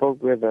just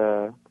spoke with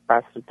a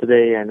pastor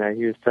today, and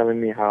he was telling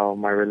me how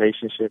my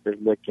relationship is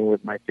looking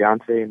with my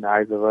fiance in the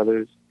eyes of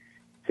others.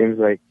 Seems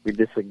like we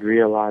disagree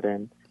a lot,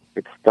 and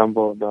it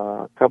stumbled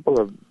a couple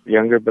of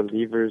younger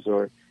believers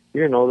or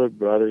even older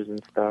brothers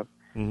and stuff.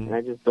 Mm-hmm. And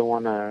I just don't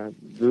want to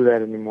do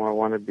that anymore. I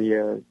want to be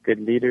a good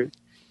leader.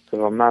 So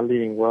if I'm not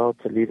leading well,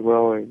 to lead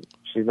well, and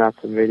she's not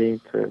submitting,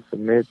 to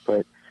submit.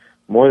 But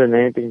more than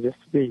anything, just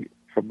to be,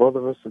 for both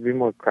of us to be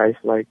more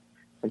Christ-like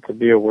and to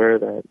be aware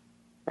that,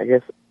 I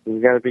guess,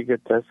 we've got to be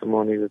good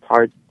testimonies. It's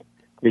hard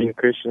being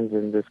Christians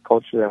in this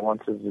culture that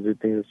wants us to do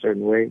things a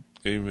certain way.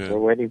 Amen. We're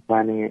wedding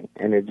planning,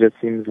 and it just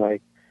seems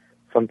like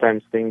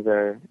sometimes things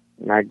are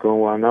not going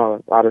well.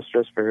 No, a lot of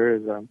stress for her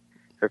is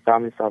her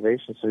family's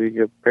salvation. So you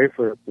could pray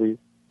for her, please,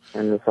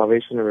 and the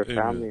salvation of her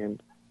family.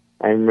 And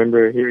I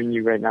remember hearing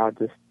you right now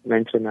just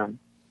mention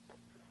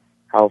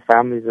how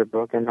families are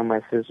broken. I know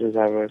my sisters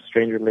have a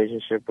strange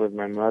relationship with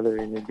my mother,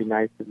 and it'd be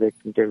nice if they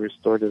can get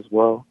restored as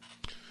well.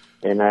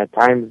 And at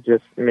times,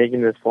 just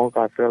making this phone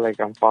call, I feel like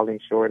I'm falling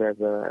short as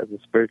a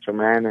spiritual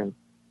man and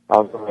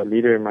also a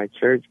leader in my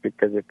church,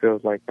 because it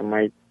feels like I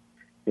might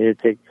need to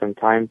take some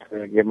time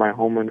to get my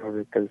home in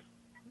order, because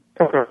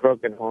I'm a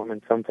broken home,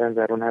 and sometimes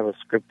I don't have a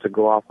script to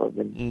go off of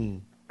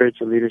in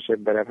spiritual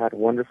leadership, but I've had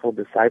wonderful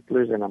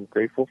disciplers, and I'm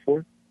grateful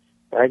for.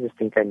 But I just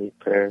think I need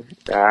prayer.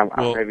 I'm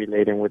heavy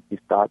laden with these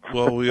thoughts.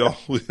 Well, we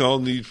all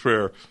need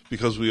prayer,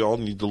 because we all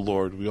need the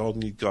Lord. We all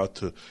need God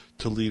to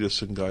lead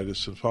us and guide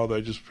us. And Father,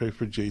 I just pray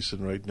for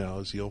Jason right now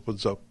as he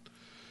opens up,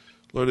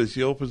 Lord, as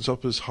he opens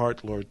up his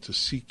heart, Lord, to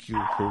seek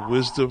you for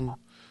wisdom,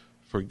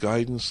 for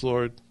guidance,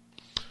 Lord.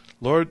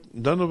 Lord,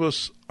 none of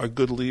us are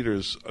good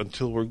leaders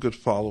until we're good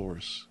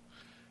followers.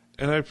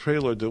 And I pray,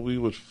 Lord, that we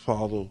would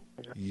follow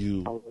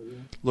you.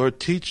 Lord,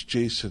 teach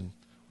Jason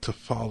to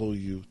follow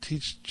you.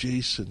 Teach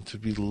Jason to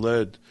be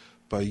led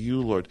by you,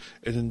 Lord.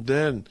 And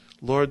then,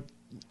 Lord,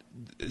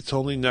 it's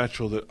only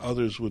natural that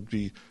others would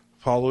be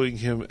following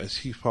him as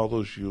he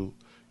follows you.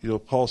 You know,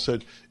 Paul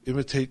said,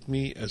 imitate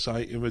me as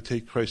I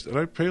imitate Christ. And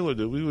I pray, Lord,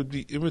 that we would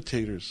be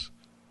imitators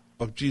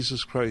of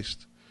Jesus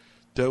Christ,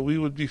 that we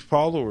would be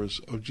followers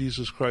of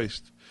Jesus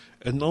Christ.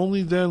 And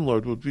only then,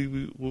 Lord, will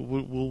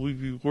we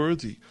be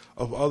worthy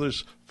of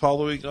others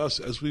following us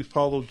as we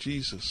follow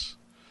Jesus.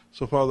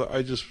 So, Father,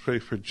 I just pray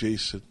for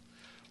Jason,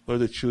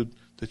 Lord, that you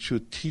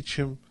would teach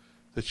him,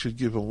 that you'd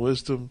give him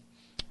wisdom,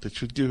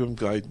 that you'd give him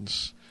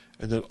guidance,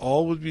 and that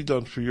all would be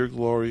done for your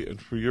glory and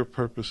for your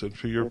purpose and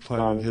for your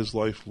plan in his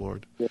life,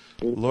 Lord.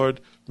 Lord,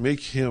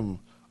 make him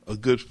a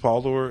good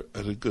follower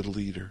and a good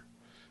leader.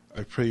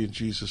 I pray in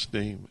Jesus'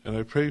 name. And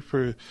I pray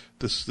for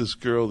this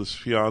girl, this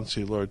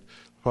fiancée, Lord,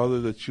 Father,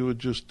 that you would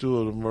just do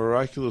a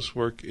miraculous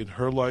work in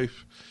her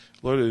life,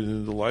 Lord, and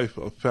in the life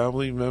of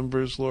family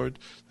members, Lord,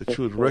 that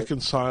you would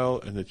reconcile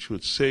and that you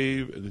would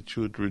save and that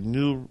you would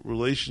renew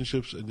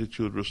relationships and that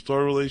you would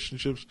restore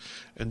relationships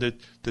and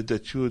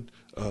that you would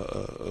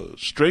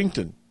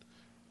strengthen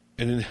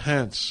and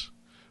enhance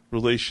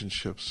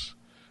relationships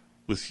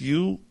with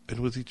you and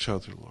with each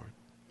other, Lord.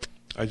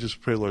 I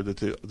just pray, Lord,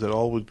 that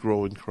all would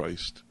grow in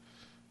Christ.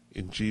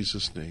 In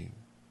Jesus' name,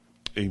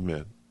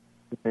 amen.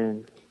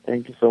 Amen.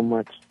 Thank you so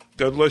much.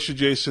 God bless you,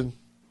 Jason.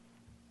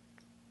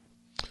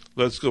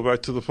 Let's go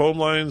back to the phone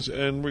lines,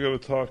 and we're going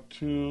to talk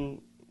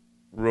to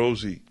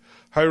Rosie.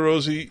 Hi,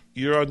 Rosie.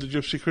 You're on the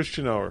Gypsy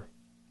Christian Hour.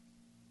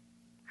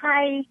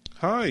 Hi.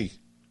 Hi.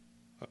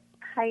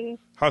 Hi.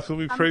 How can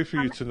we pray for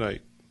you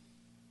tonight?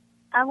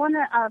 I want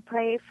to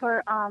pray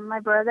for my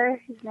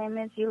brother. His name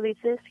is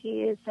Ulysses.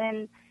 He is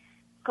in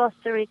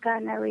Costa Rica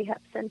in a rehab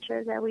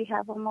center that we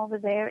have him over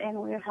there,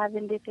 and we're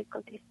having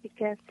difficulties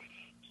because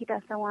he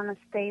doesn't want to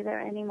stay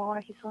there anymore.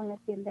 He's only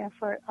been there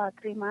for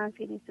 3 months.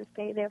 He needs to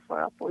stay there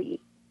for a full year.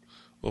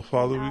 Well,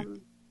 Father,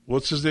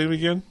 what's his name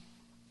again?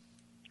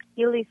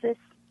 Ulysses.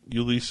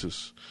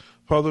 Ulysses.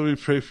 Father, we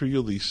pray for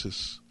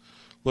Ulysses.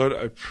 Lord,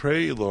 I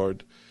pray,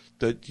 Lord,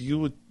 that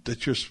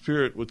your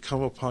Spirit would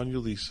come upon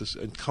Ulysses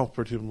and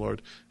comfort him,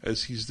 Lord,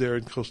 as he's there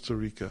in Costa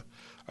Rica.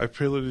 I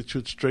pray, Lord, that you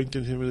would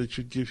strengthen him and that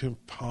you'd give him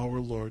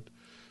power, Lord,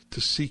 to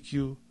seek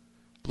you.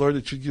 Lord,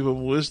 that you'd give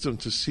him wisdom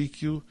to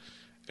seek you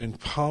and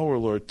power,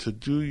 Lord, to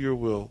do your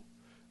will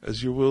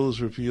as your will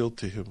is revealed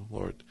to him,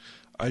 Lord.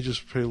 I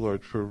just pray,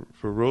 Lord, for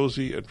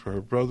Rosie and for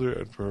her brother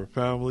and for her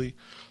family,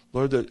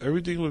 Lord, that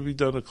everything would be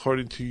done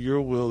according to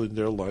your will in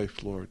their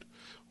life, Lord.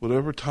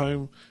 Whatever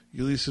time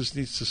Ulysses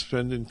needs to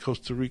spend in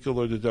Costa Rica,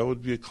 Lord, that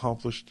would be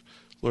accomplished,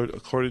 Lord,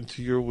 according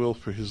to your will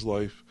for his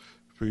life,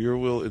 for your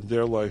will in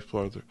their life,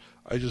 Father.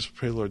 I just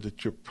pray, Lord,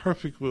 that your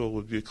perfect will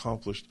would be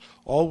accomplished.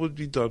 All would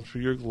be done for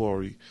your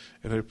glory.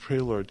 And I pray,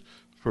 Lord,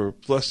 for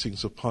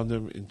blessings upon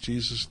them in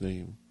Jesus'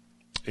 name.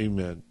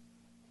 Amen.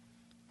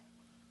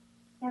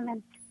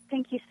 Amen.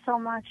 Thank you so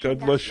much. God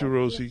bless you,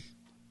 Rosie.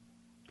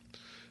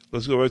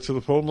 Let's go back to the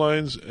phone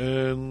lines,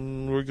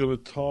 and we're going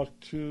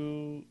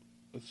to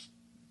let's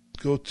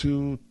go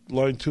to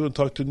line 2 and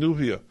talk to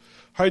Nubia.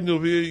 Hi,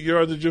 Nubia.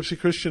 You're on the Gypsy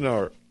Christian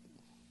Hour.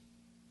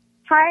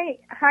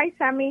 Hi,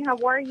 Sammy. How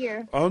are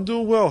you? I'm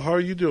doing well. How are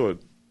you doing?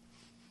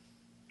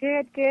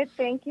 Good.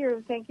 Thank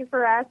you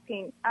for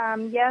asking.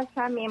 Yes,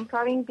 Sammy, I'm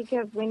calling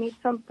because we need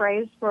some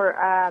praise for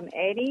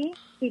Eddie.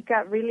 He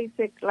got really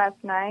sick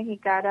last night. He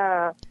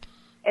got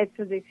it's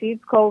a disease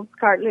called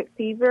scarlet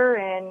fever,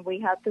 and we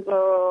had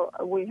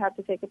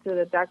to take it to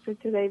the doctor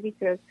today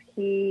because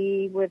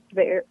he was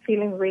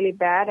feeling really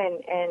bad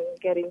and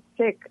getting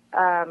sick.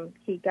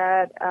 He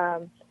got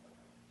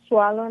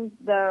swollen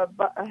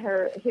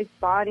his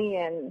body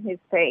and his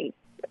face,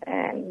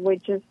 and we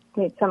just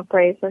need some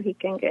praise so he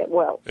can get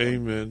well.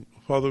 Amen.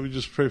 Father, we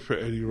just pray for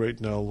Eddie right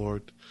now,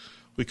 Lord.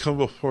 We come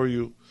before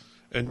you,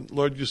 and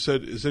Lord, you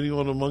said, is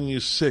anyone among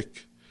you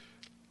sick?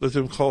 Let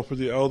them call for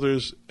the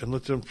elders and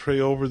let them pray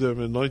over them,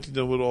 anointing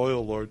them with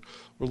oil, Lord.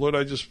 Lord,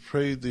 I just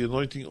pray the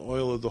anointing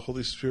oil of the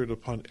Holy Spirit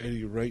upon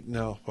Eddie right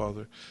now,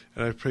 Father.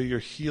 And I pray your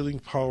healing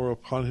power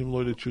upon him,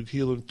 Lord, that you'd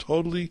heal him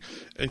totally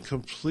and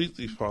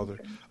completely, Father.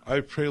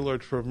 I pray,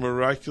 Lord, for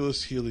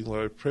miraculous healing,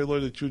 Lord. I pray,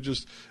 Lord, that you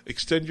just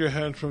extend your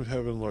hand from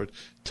heaven, Lord.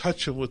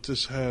 Touch him with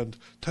this hand.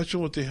 Touch him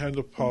with the hand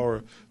of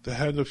power, the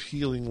hand of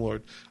healing,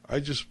 Lord.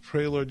 I just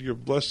pray, Lord, your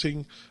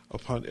blessing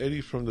upon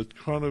Eddie from the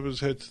crown of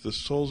his head to the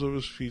soles of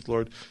his feet,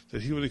 Lord,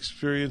 that he would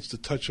experience the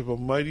touch of a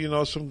mighty and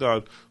awesome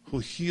God who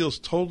heals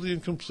totally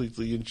and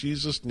completely. In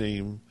Jesus'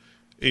 name,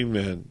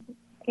 amen.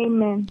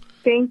 Amen.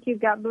 Thank you.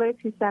 God bless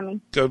you,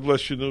 Sammy. God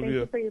bless you, Nubia.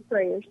 Thank you for your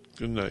prayers.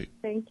 Good night.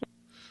 Thank you.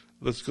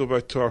 Let's go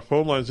back to our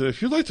phone lines. And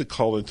if you'd like to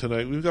call in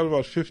tonight, we've got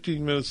about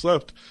 15 minutes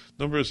left.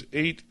 Number is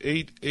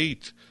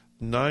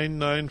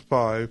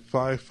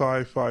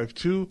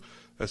 888-995-5552.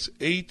 That's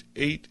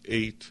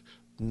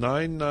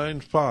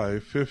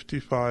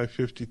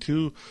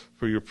 888-995-5552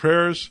 for your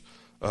prayers,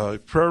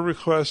 prayer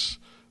requests,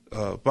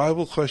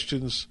 Bible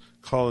questions.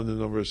 Call in. The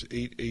number is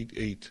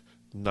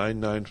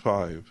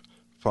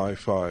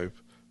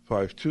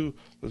 888-995-5552.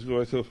 Let's go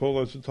back to the phone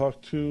lines and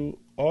talk to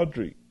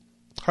Audrey.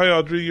 Hi,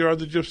 Audrey. You're on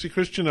the Gypsy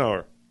Christian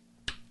Hour.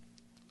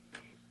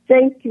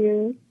 Thank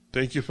you.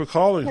 Thank you for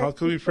calling. How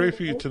can we pray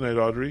for you tonight,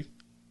 Audrey?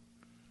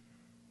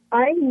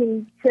 I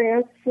need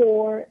prayer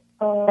for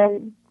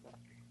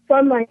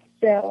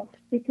myself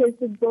because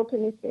of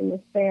brokenness in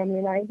the family,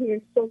 and I hear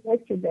so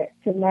much of that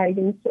tonight,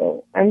 and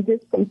so I'm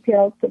just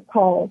compelled to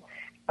call.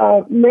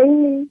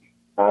 Mainly,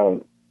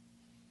 I'm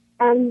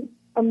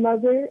a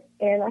mother,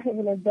 and I have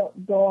an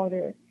adult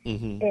daughter,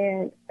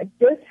 and I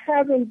just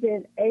haven't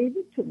been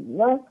able to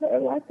love her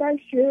like I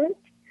should.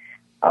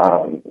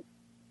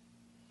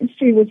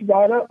 She was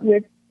brought up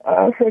with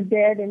her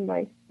dad and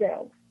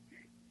myself.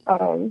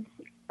 I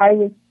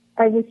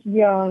was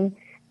young,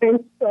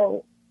 and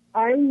so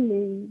I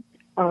need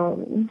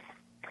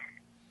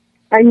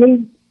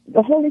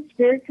the Holy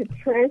Spirit to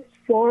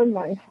transform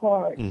my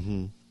heart.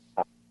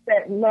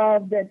 That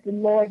love that the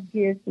Lord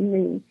gives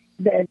me,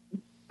 that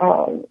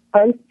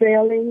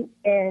unfailing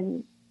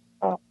and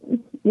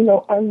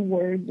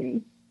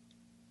unworthy.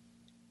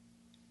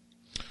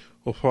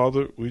 Well,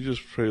 Father, we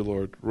just pray,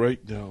 Lord, right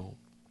now.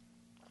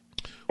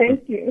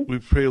 Thank you. We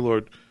pray,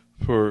 Lord,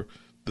 for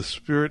the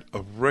spirit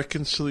of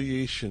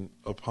reconciliation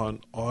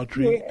upon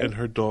Audrey and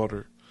her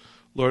daughter.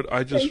 Lord,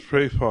 I just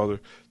pray, Father,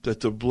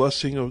 that the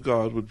blessing of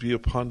God would be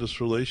upon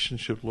this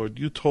relationship, Lord.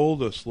 You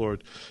told us,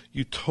 Lord,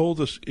 you told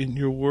us in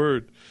your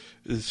word,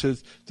 it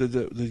says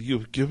that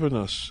you've given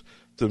us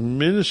the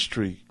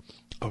ministry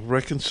of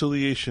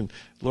reconciliation.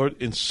 Lord,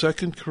 in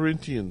 2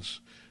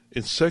 Corinthians,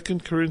 the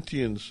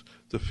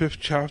 5th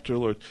chapter,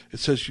 Lord, it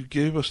says you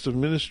gave us the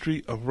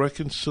ministry of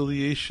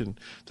reconciliation,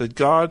 that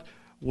God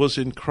was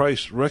in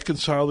Christ,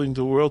 reconciling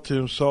the world to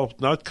himself,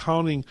 not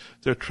counting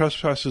their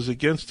trespasses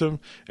against them,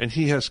 and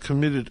he has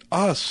committed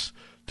us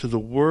to the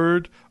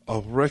word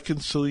of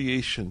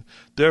reconciliation.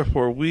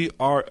 Therefore, we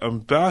are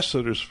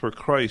ambassadors for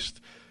Christ.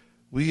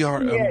 We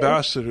are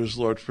ambassadors,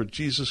 Lord, for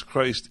Jesus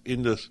Christ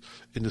in the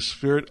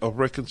spirit of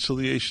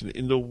reconciliation,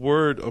 in the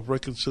word of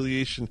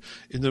reconciliation,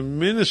 in the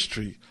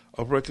ministry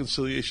of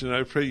reconciliation. And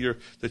I pray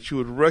that you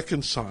would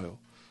reconcile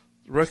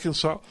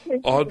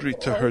Audrey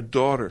to her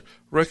daughter.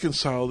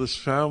 Reconcile this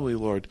family,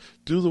 Lord.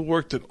 Do the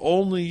work that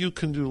only you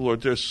can do,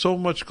 Lord. There's so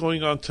much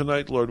going on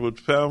tonight, Lord, with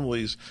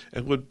families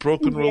and with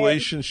broken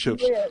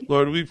relationships.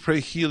 Lord, we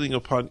pray healing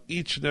upon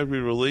each and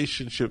every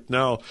relationship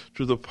now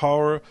through the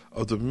power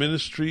of the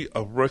ministry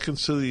of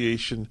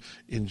reconciliation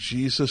in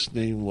Jesus'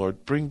 name,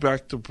 Lord. Bring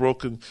back the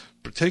broken,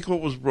 take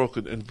what was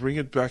broken and bring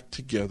it back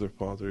together,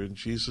 Father, in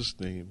Jesus'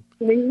 name.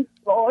 Please,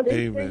 Lord,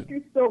 amen. Thank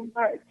you so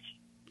much.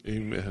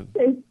 Amen.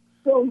 Thank you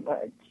so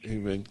much.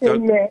 Amen.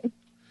 Amen.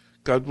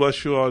 God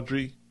bless you,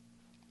 Audrey.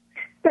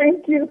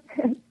 Thank you.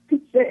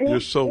 You're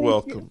so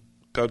welcome.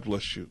 God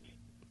bless you.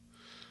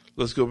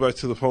 Let's go back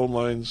to the phone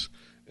lines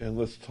and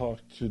let's talk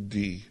to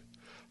Dee.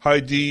 Hi,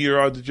 Dee.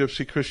 You're on the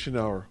Gypsy Christian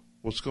Hour.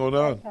 What's going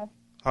on?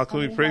 How can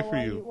we pray for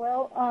you?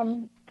 Well,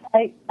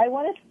 I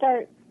want to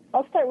start.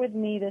 I'll start with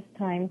me this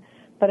time,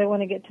 but I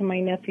want to get to my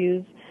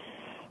nephews.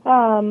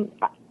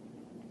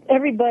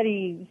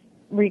 Everybody's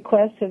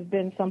requests have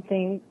been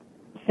something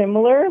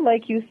similar,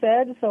 like you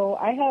said. So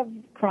I have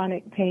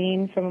chronic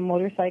pain from a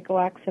motorcycle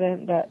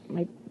accident that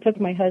took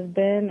my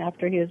husband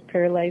after he was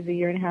paralyzed a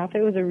year and a half.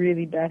 It was a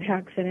really bad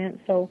accident.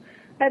 So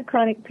I had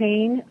chronic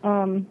pain.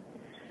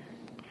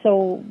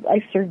 So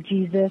I serve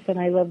Jesus, and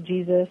I love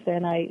Jesus,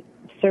 and I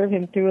serve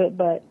him through it.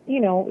 But,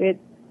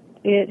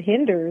 it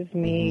hinders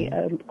me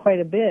quite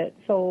a bit.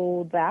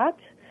 So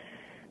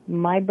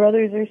my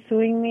brothers are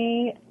suing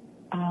me.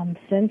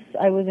 Since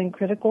I was in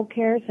critical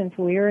care, since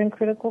we were in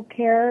critical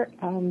care,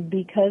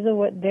 because of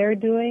what they're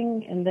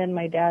doing, and then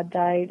my dad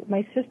died.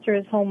 My sister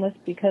is homeless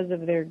because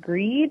of their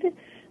greed.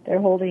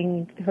 They're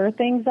holding her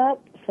things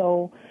up.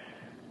 So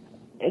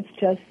it's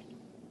just,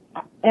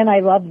 And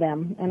I love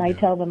them, and I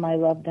tell them I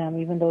love them,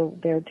 even though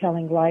they're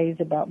telling lies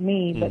about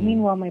me. But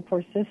meanwhile, my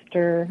poor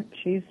sister,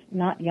 she's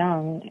not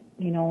young.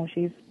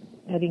 She's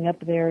heading up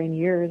there in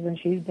years, and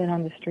she's been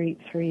on the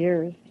streets for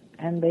years,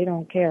 and they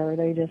don't care.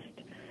 They just...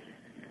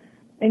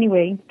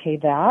 Anyway,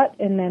 that.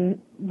 And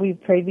then we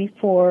prayed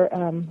before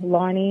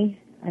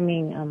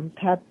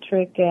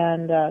Patrick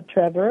and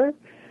Trevor.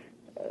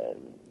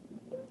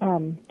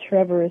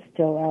 Trevor is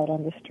still out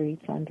on the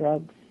streets on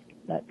drugs.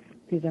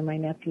 These are my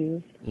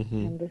nephews.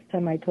 And this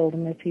time I told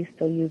him if he's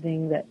still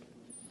using that,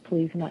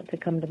 please not to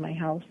come to my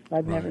house.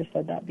 I've never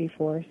said that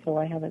before, so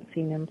I haven't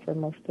seen him for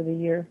most of the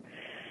year.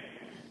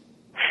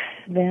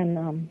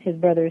 Then his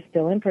brother is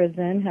still in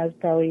prison, has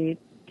probably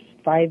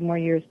 5 more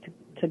years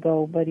to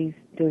go, but he's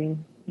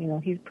doing,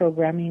 he's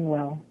programming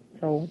well.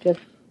 So just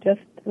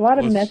a lot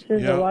of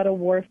messes, a lot of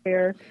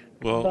warfare.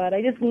 Well, but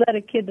I just led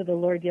a kid to the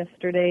Lord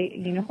yesterday,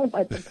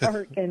 at the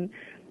park, and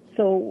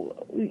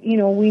so,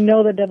 we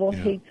know the devil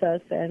hates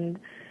us, and...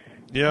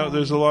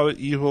 there's a lot of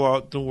evil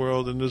out in the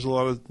world, and there's a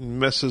lot of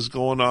messes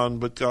going on,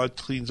 but God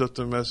cleans up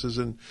the messes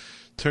and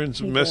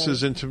turns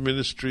messes into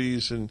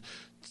ministries, and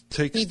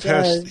takes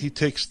tests. He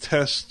takes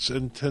tests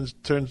and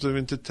turns them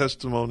into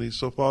testimonies.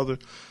 So, Father,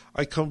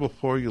 I come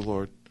before you,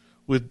 Lord,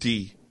 with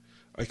Dee.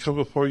 I come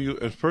before you,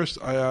 and first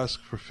I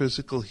ask for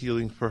physical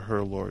healing for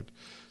her, Lord,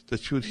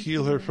 that you would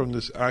heal her from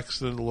this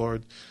accident,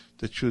 Lord,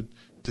 that you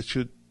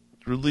would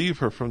relieve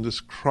her from this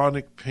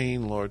chronic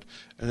pain, Lord,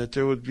 and that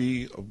there would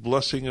be a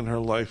blessing in her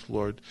life,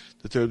 Lord,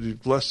 that there would be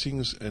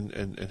blessings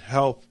and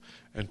health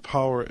and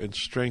power and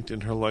strength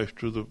in her life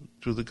through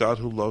the God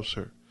who loves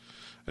her.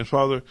 And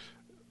Father,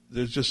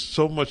 there's just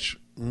so much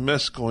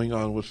mess going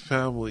on with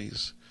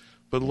families,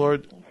 but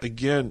Lord,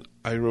 again,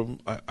 I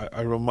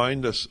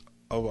remind us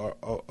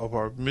of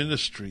our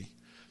ministry,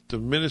 the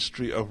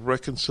ministry of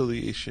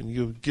reconciliation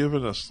you've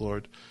given us,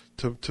 Lord,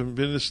 to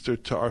minister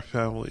to our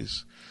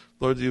families.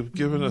 Lord, you've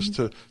given us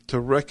to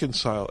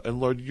reconcile. And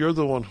Lord, you're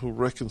the one who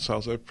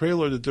reconciles. I pray,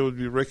 Lord, that there would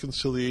be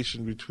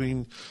reconciliation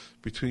between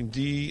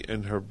Dee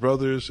and her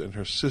brothers and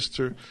her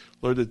sister.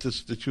 Lord, that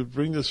you would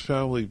bring this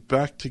family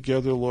back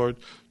together, Lord,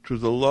 through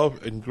the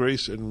love and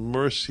grace and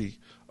mercy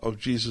of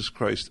Jesus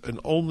Christ. And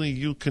only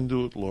you can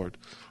do it, Lord.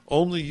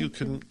 Only you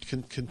can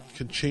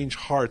change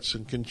hearts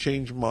and can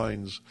change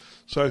minds.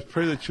 So I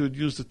pray that you would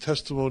use the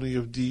testimony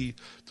of Dee,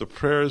 the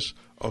prayers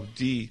of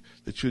Dee,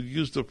 that you would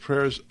use the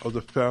prayers of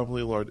the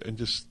family, Lord, and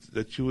just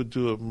that you would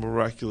do a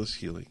miraculous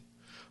healing.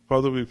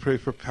 Father, we pray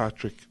for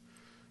Patrick.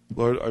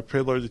 Lord, I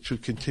pray, Lord, that you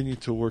would continue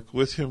to work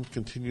with him,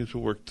 continue to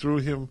work through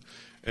him,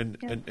 and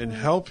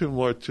help him,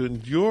 Lord, to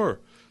endure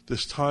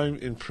this time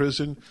in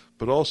prison,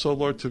 but also,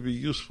 Lord, to be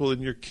useful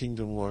in your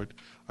kingdom, Lord.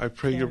 I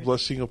pray your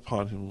blessing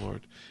upon him,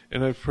 Lord.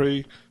 And I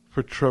pray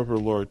for Trevor,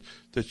 Lord,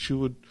 that you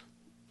would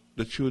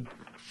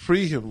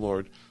free him,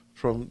 Lord,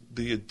 from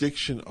the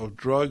addiction of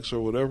drugs or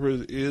whatever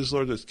it is,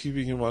 Lord, that's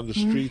keeping him on the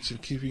streets and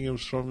keeping him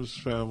from his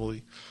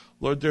family.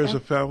 Lord, there's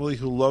a family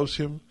who loves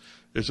him,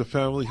 there's a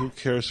family who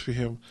cares for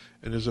him,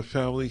 and there's a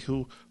family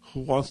who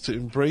wants to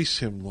embrace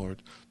him,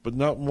 Lord, but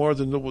not more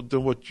than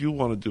what you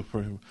want to do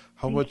for him,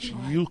 how much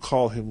you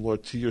call him,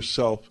 Lord, to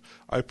yourself.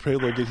 I pray,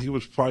 Lord, that he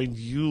would find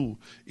you,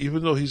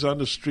 even though he's on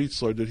the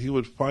streets, Lord, that he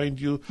would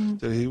find you,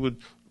 that he would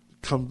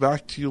come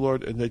back to you,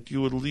 Lord, and that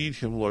you would lead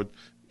him, Lord,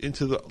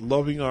 into the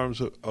loving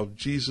arms of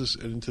Jesus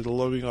and into the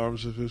loving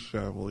arms of his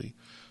family.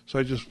 So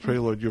I just pray,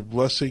 Lord, your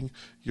blessing,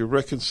 your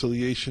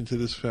reconciliation to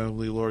this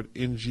family, Lord,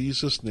 in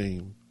Jesus'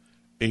 name.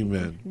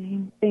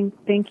 Amen.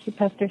 Thank you,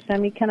 Pastor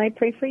Sammy. Can I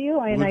pray for you?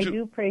 And I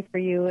do pray for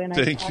you. And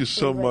thank you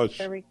so much.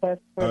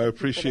 I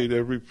appreciate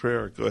every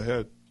prayer. Go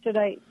ahead. Should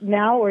I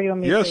now, or you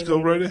want me to? Yes,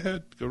 go right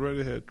ahead. Go right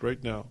ahead,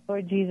 right now.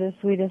 Lord Jesus,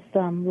 we just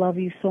love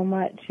you so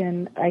much,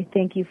 and I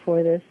thank you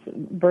for this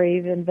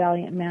brave and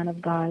valiant man of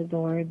God,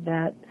 Lord,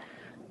 that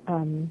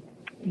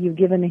you've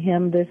given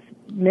him this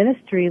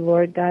ministry,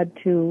 Lord God,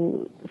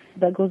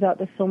 that goes out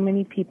to so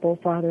many people,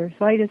 Father.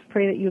 So I just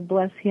pray that you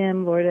bless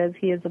him, Lord, as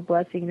he is a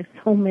blessing to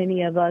so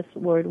many of us,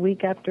 Lord,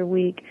 week after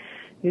week.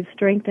 You'd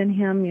strengthen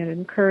him, you'd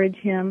encourage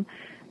him,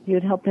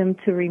 you'd help him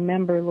to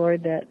remember,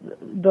 Lord, that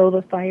though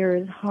the fire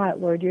is hot,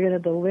 Lord, you're going to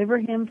deliver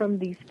him from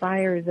these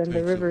fires, and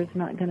the river is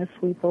not going to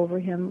sweep over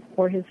him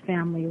or his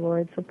family,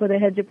 Lord. So put a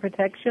hedge of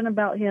protection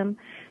about him,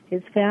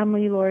 his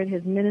family, Lord,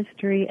 his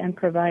ministry, and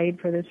provide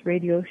for this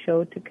radio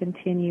show to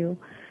continue.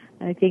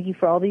 And I thank you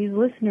for all these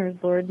listeners,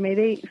 Lord. May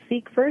they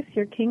seek first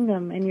your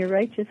kingdom and your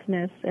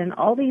righteousness, and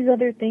all these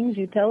other things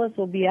you tell us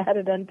will be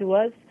added unto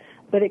us,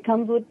 but it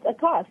comes with a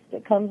cost.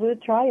 It comes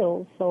with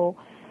trials. So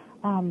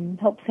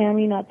help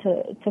Sammy not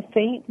to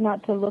faint,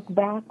 not to look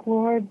back,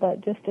 Lord,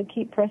 but just to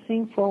keep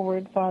pressing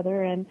forward,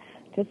 Father, and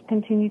just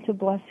continue to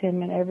bless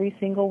him in every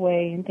single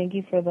way. And thank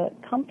you for the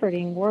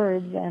comforting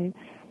words and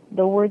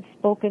the words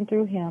spoken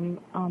through him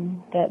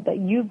that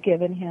you've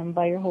given him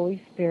by your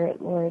Holy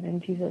Spirit, Lord, in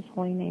Jesus'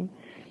 holy name.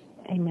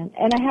 Amen.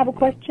 And I have a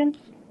question.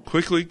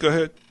 Quickly, go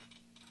ahead.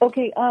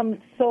 Okay,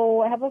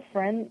 so I have a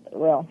friend.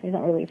 Well, he's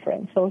not really a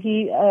friend. So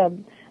he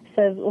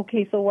says,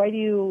 okay, so why do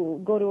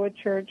you go to a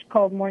church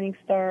called Morning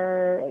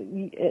Star,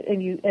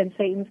 and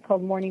Satan's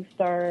called Morning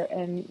Star,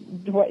 and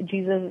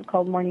Jesus is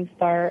called Morning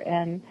Star,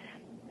 and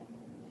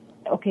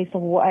okay, so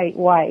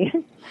why?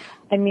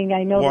 I mean,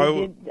 I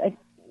know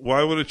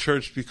why would a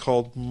church be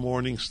called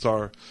Morning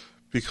Star?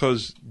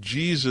 Because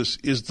Jesus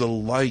is the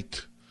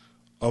light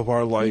of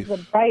our life. He's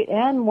the bright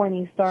and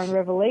morning star in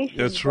Revelation.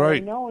 That's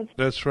right.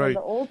 That's right. In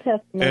the Old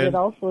Testament, it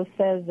also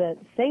says that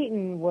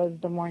Satan was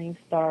the morning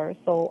star.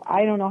 So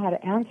I don't know how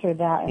to answer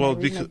that. Well,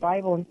 because the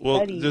Bible and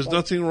study, there's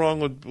nothing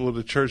wrong with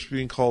a church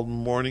being called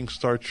Morning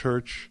Star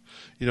Church.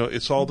 You know,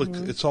 it's all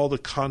the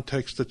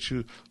context that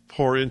you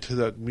pour into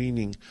that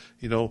meaning.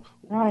 You know,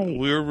 right.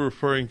 We're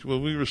referring to,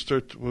 when we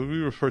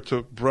refer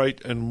to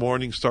bright and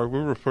morning star,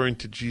 we're referring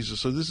to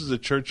Jesus. So this is a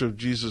church of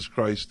Jesus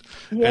Christ.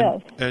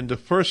 Yes. And the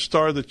first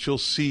star that you'll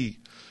see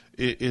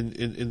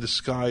in the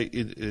sky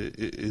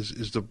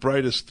is the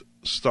brightest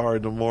star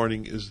in the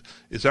morning.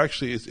 Is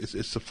actually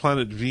it's the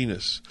planet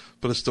Venus,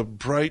 but it's the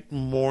bright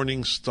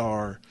morning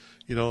star.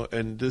 You know,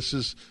 and this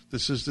is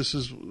as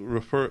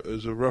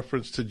a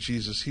reference to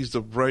Jesus. He's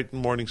the bright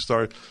morning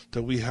star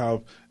that we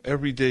have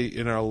every day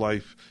in our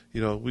life.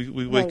 You know,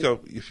 we wake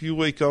up. If you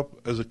wake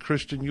up as a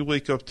Christian, you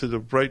wake up to the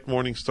bright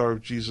morning star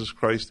of Jesus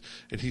Christ,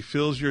 and He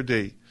fills your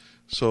day.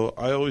 So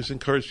I always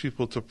encourage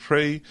people to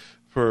pray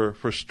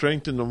for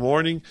strength in the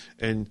morning,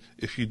 and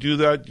if you do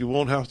that, you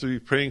won't have to be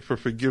praying for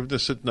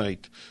forgiveness at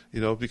night,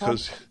 you know,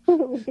 because,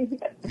 you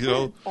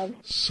know,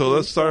 so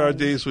let's start our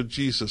days with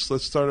Jesus.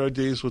 Let's start our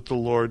days with the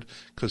Lord,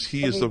 because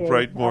He is the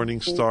bright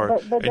morning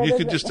star. But and you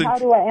can just how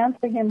do I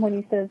answer him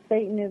when he says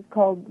Satan is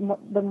called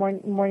the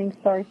morning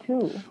star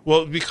too?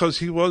 Well, because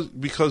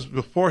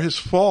before his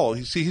fall,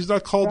 he's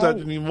not called that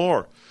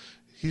anymore.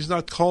 He's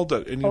not called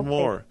that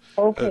anymore.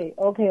 Okay.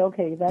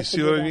 That's you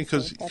see what I mean?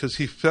 Because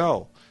he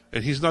fell.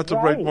 And he's not the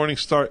bright morning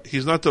star.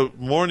 He's not the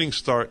morning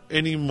star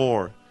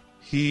anymore.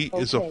 He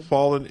is a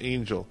fallen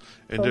angel,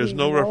 and so there's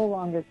no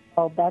longer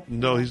called that.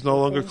 No, he's no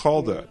longer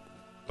called that.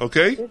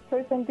 Okay. This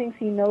person thinks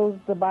he knows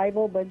the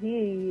Bible, but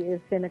he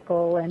is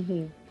cynical, and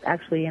he's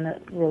actually in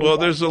it. Really well,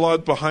 there's a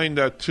lot behind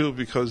that too,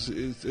 because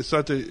that's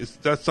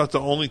not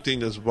the only thing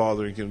that's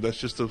bothering him. That's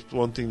just the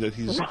one thing that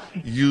he's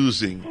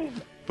using.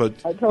 But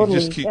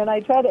totally. And I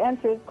try to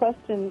answer his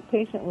question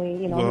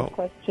patiently, his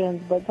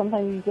questions, but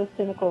sometimes he's just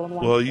cynical and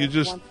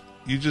wants.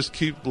 You just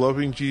keep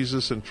loving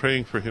Jesus and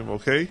praying for him,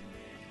 okay?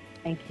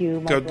 Thank you.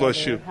 God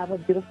bless you. Have a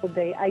beautiful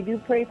day. I do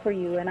pray for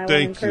you, and I want to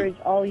encourage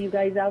all you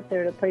guys out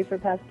there to pray for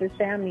Pastor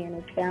Sammy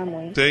and his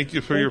family. Thank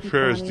you for your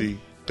prayers, Dee.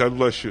 God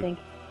bless you. Thank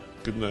you.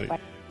 Good night. Bye.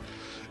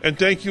 And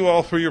thank you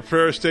all for your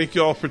prayers. Thank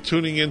you all for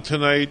tuning in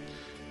tonight.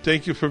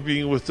 Thank you for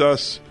being with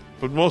us.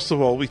 But most of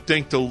all, we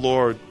thank the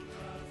Lord.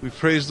 We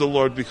praise the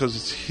Lord because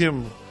it's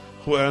Him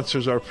who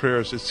answers our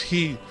prayers. It's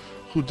He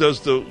who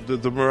does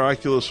the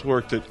miraculous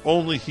work that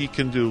only He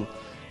can do.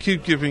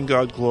 Keep giving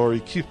God glory.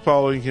 Keep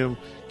following Him.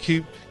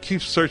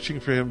 Keep searching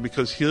for Him,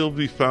 because He'll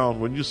be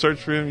found. When you search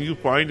for Him, you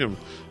find Him,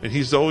 and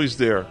He's always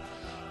there.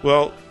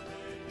 Well,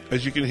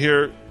 as you can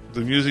hear,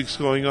 the music's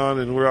going on,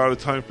 and we're out of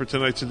time for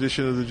tonight's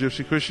edition of the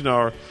Gypsy Christian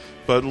Hour.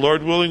 But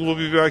Lord willing, we'll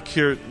be back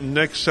here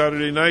next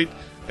Saturday night.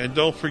 And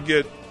don't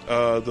forget,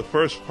 the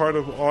first part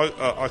of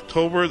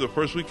October, the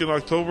first week in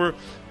October,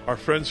 our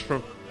friends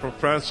from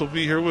France will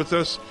be here with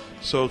us.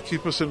 So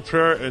keep us in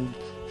prayer, and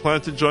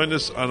plan to join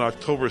us on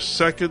October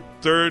 2nd,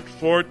 3rd,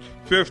 4th,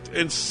 5th,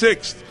 and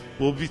 6th.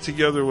 We'll be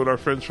together with our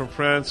friends from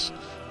France,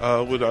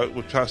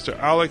 with Pastor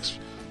Alex,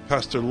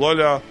 Pastor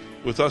Lola,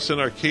 with us in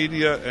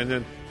Arcadia, and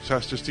then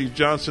Pastor Steve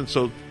Johnson.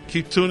 So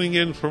keep tuning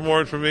in for more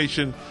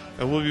information,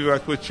 and we'll be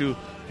back with you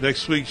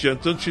next week. God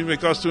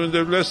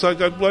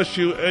bless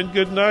you, and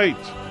good night.